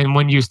that. And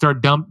when you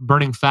start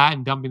burning fat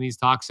and dumping these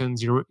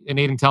toxins, your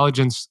innate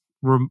intelligence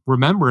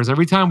remembers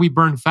every time we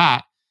burn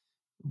fat,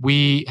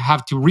 we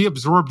have to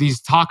reabsorb these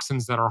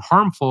toxins that are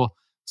harmful.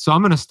 So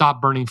I'm going to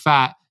stop burning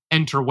fat,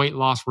 enter weight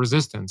loss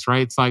resistance,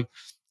 right? It's like,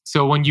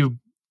 so when you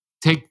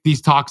take these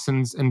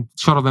toxins and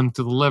shuttle them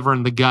to the liver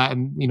and the gut,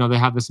 and they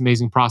have this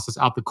amazing process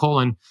out the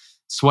colon,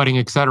 sweating,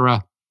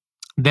 etc.,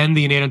 then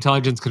the innate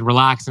intelligence could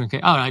relax and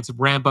let's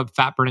ramp up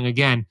fat burning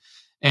again.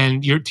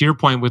 And to your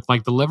point with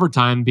like the liver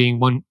time being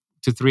 1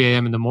 to 3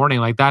 a.m. in the morning,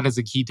 like that is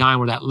a key time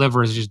where that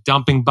liver is just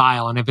dumping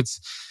bile. And if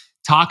it's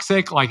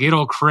toxic, like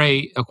it'll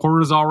create a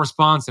cortisol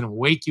response and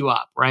wake you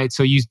up, right?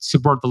 So you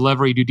support the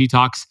liver, you do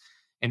detox,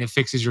 and it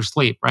fixes your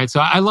sleep, right? So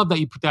I love that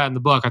you put that in the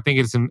book. I think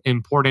it's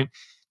important.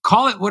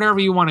 Call it whatever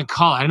you want to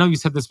call it. I know you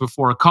said this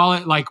before. Call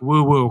it like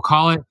woo-woo.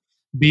 Call it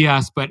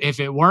BS. But if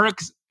it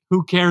works,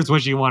 who cares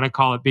what you want to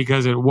call it,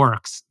 because it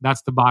works.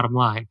 That's the bottom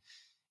line.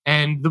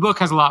 And the book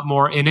has a lot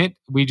more in it.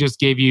 We just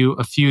gave you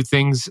a few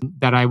things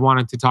that I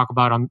wanted to talk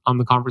about on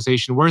the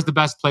conversation. Where's the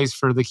best place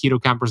for the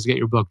keto campers to get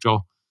your book,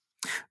 Joel?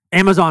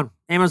 Amazon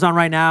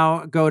right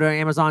now. Go to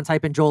Amazon,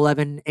 type in Joel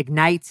Evan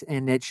Ignite,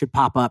 and it should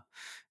pop up.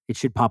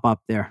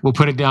 There. We'll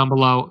put it down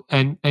below.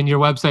 And your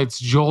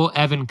website's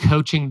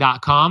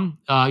joelevancoaching.com.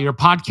 Your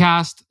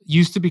podcast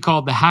used to be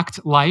called The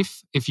Hacked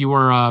Life. If you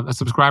were a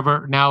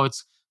subscriber, now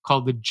it's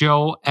called The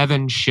Joel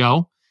Evan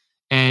Show.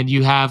 And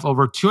you have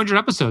over 200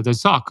 episodes. I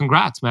saw.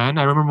 Congrats, man.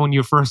 I remember when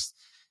you first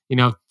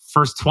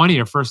 20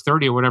 or first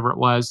 30 or whatever it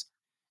was.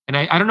 And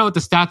I don't know what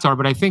the stats are,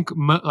 but I think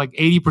like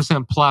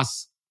 80%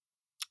 plus,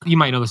 you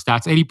might know the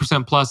stats,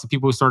 80% plus of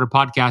people who start a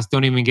podcast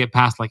don't even get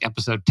past like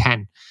episode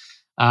 10.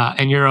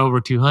 And you're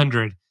over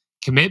 200.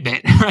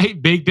 Commitment,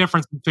 right? Big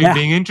difference between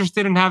being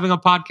interested in having a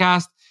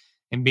podcast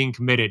and being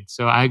committed.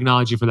 So I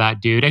acknowledge you for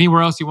that, dude.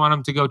 Anywhere else you want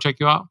them to go check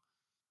you out?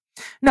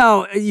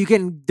 No, you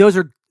can. Those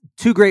are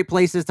two great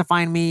places to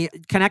find me.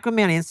 Connect with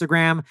me on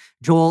Instagram,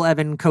 Joel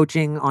Evan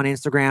Coaching on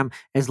Instagram,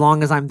 as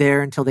long as I'm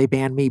there until they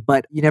ban me.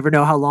 But you never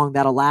know how long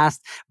that'll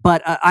last.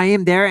 But I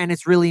am there, and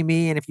it's really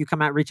me. And if you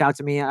come out, reach out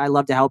to me. I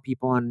love to help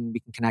people, and we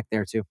can connect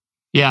there too.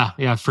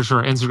 Yeah, for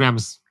sure.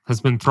 Instagram has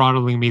been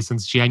throttling me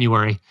since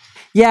January.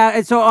 Yeah.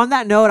 And so on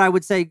that note, I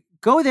would say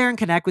go there and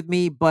connect with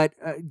me, but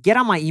get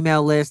on my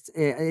email list.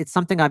 It's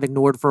something I've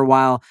ignored for a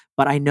while,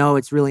 but I know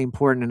it's really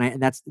important.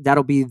 And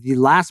that'll be the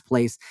last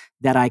place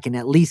that I can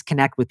at least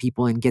connect with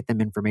people and get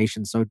them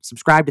information. So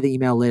subscribe to the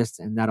email list,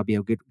 and that'll be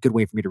a good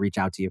way for me to reach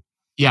out to you.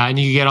 Yeah. And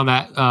you can get on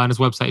that on his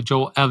website,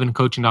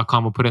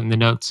 joelevancoaching.com. We'll put it in the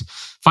notes.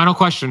 Final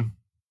question.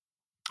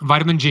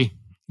 Vitamin G.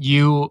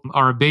 You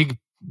are a big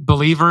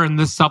believer in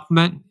this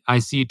supplement. I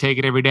see you take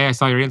it every day. I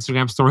saw your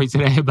Instagram story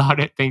today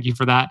about it. Thank you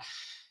for that.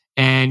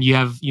 And you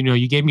have,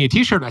 you gave me a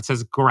t-shirt that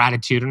says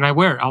gratitude, and I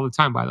wear it all the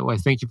time, by the way.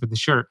 Thank you for the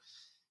shirt.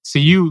 So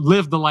you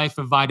live the life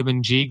of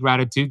vitamin G,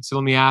 gratitude. So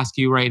let me ask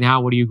you right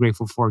now, what are you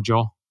grateful for,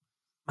 Joel?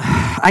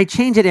 I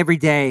change it every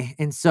day.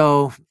 And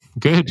so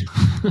good.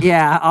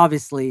 Yeah,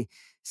 obviously.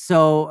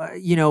 So,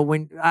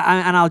 when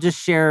I'll just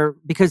share,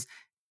 because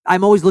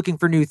I'm always looking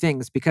for new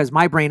things, because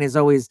my brain is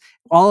always,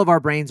 all of our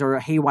brains are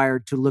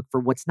haywired to look for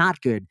what's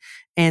not good.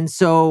 And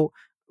so,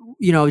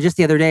 just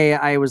the other day,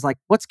 I was like,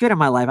 what's good in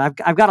my life?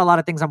 I've got a lot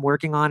of things I'm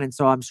working on. And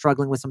so I'm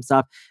struggling with some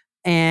stuff.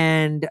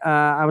 And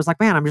I was like,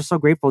 man, I'm just so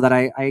grateful that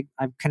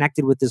I've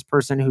connected with this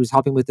person who's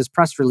helping with this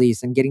press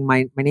release and getting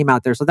my name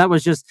out there. So that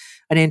was just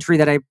an entry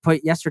that I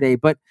put yesterday.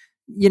 But,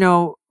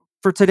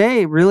 for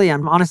today, really,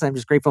 I'm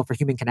just grateful for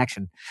human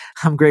connection.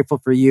 I'm grateful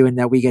for you, and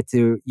that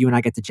you and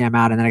I get to jam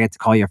out, and then I get to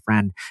call you a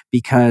friend,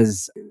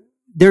 because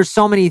there's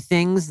so many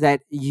things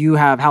that you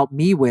have helped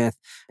me with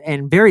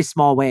in very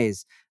small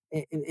ways.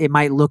 It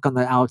might look on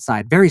the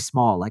outside very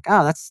small, like,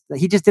 oh,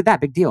 he just did that,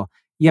 big deal.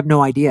 You have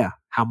no idea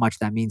how much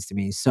that means to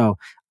me. So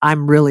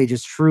I'm really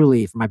just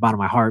truly, from my bottom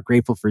of my heart,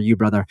 grateful for you,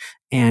 brother.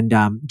 And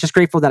just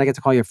grateful that I get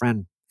to call you a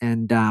friend,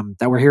 and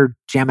that we're here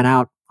jamming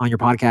out on your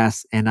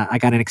podcast. And I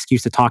got an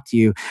excuse to talk to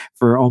you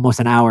for almost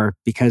an hour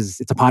because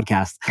it's a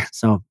podcast.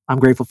 So I'm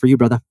grateful for you,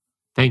 brother.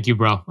 Thank you,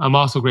 bro. I'm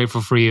also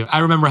grateful for you. I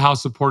remember how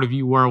supportive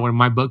you were when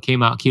my book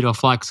came out, Keto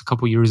Flex, a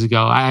couple years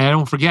ago. I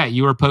don't forget,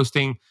 you were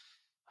posting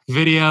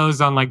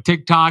videos on like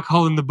TikTok,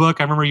 holding the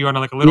book. I remember you were on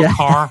like a little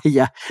car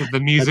with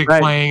the music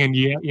playing, and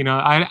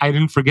I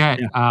didn't forget.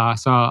 Yeah.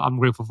 So I'm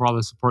grateful for all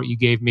the support you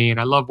gave me, and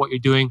I love what you're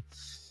doing.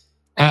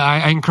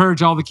 I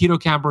encourage all the keto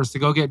campers to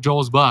go get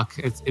Joel's book.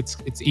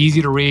 It's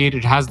easy to read.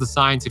 It has the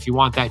science if you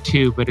want that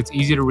too, but it's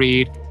easy to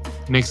read.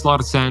 It makes a lot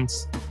of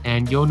sense,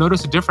 and you'll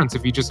notice a difference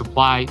if you just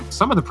apply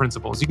some of the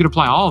principles. You could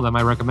apply all of them.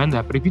 I recommend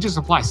that, but if you just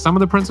apply some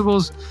of the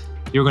principles,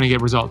 you're going to get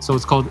results. So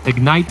it's called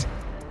Ignite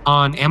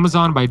on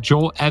Amazon by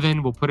Joel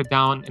Evan. We'll put it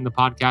down in the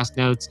podcast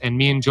notes, and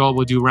me and Joel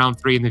will do round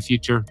 3 in the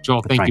future.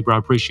 Joel, thank you, bro. I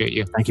appreciate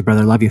you. Thank you,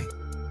 brother. Love you.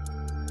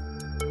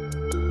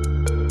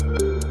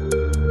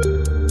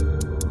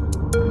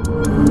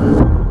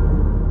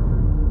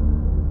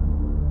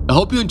 I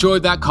hope you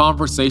enjoyed that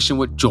conversation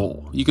with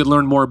Joel. You can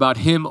learn more about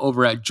him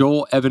over at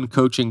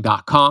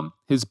joelevancoaching.com.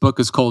 His book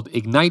is called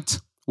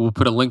Ignite. We'll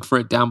put a link for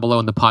it down below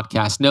in the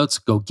podcast notes.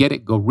 Go get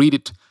it. Go read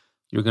it.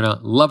 You're going to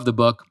love the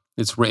book.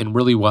 It's written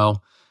really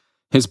well.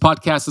 His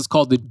podcast is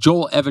called The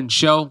Joel Evan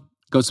Show.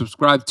 Go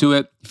subscribe to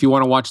it. If you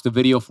want to watch the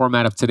video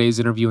format of today's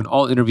interview and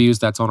all interviews,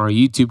 that's on our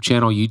YouTube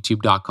channel,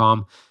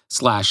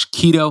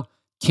 youtube.com/keto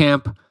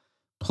camp.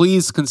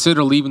 Please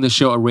consider leaving the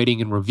show a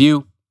rating and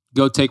review.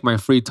 Go take my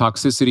free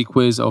toxicity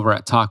quiz over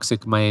at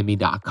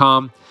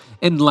toxicmiami.com.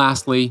 And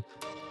lastly,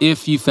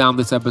 if you found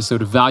this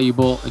episode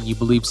valuable and you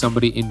believe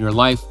somebody in your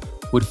life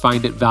would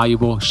find it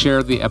valuable,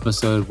 share the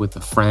episode with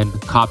a friend,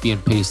 copy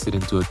and paste it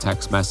into a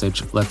text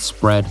message. Let's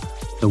spread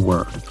the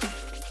word.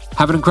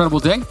 Have an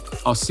incredible day.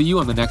 I'll see you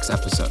on the next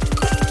episode.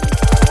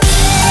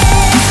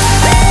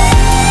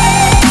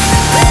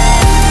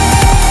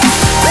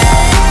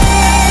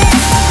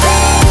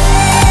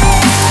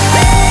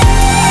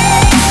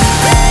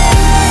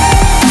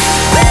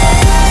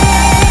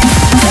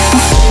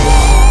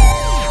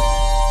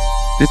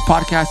 This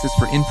podcast is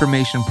for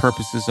information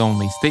purposes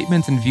only.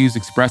 Statements and views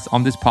expressed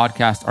on this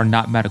podcast are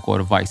not medical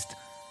advice.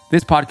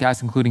 This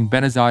podcast, including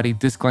Benazati,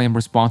 disclaims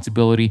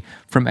responsibility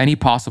from any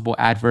possible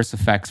adverse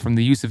effects from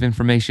the use of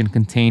information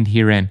contained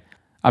herein.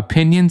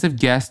 Opinions of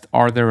guests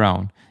are their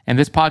own, and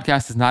this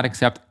podcast does not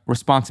accept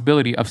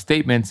responsibility of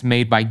statements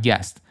made by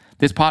guests.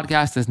 This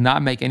podcast does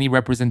not make any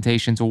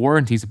representations or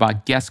warranties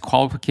about guest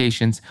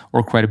qualifications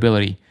or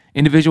credibility.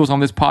 Individuals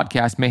on this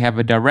podcast may have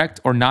a direct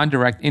or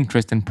non-direct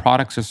interest in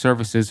products or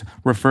services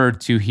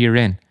referred to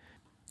herein.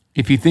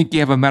 If you think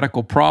you have a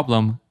medical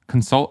problem,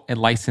 consult a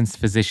licensed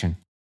physician.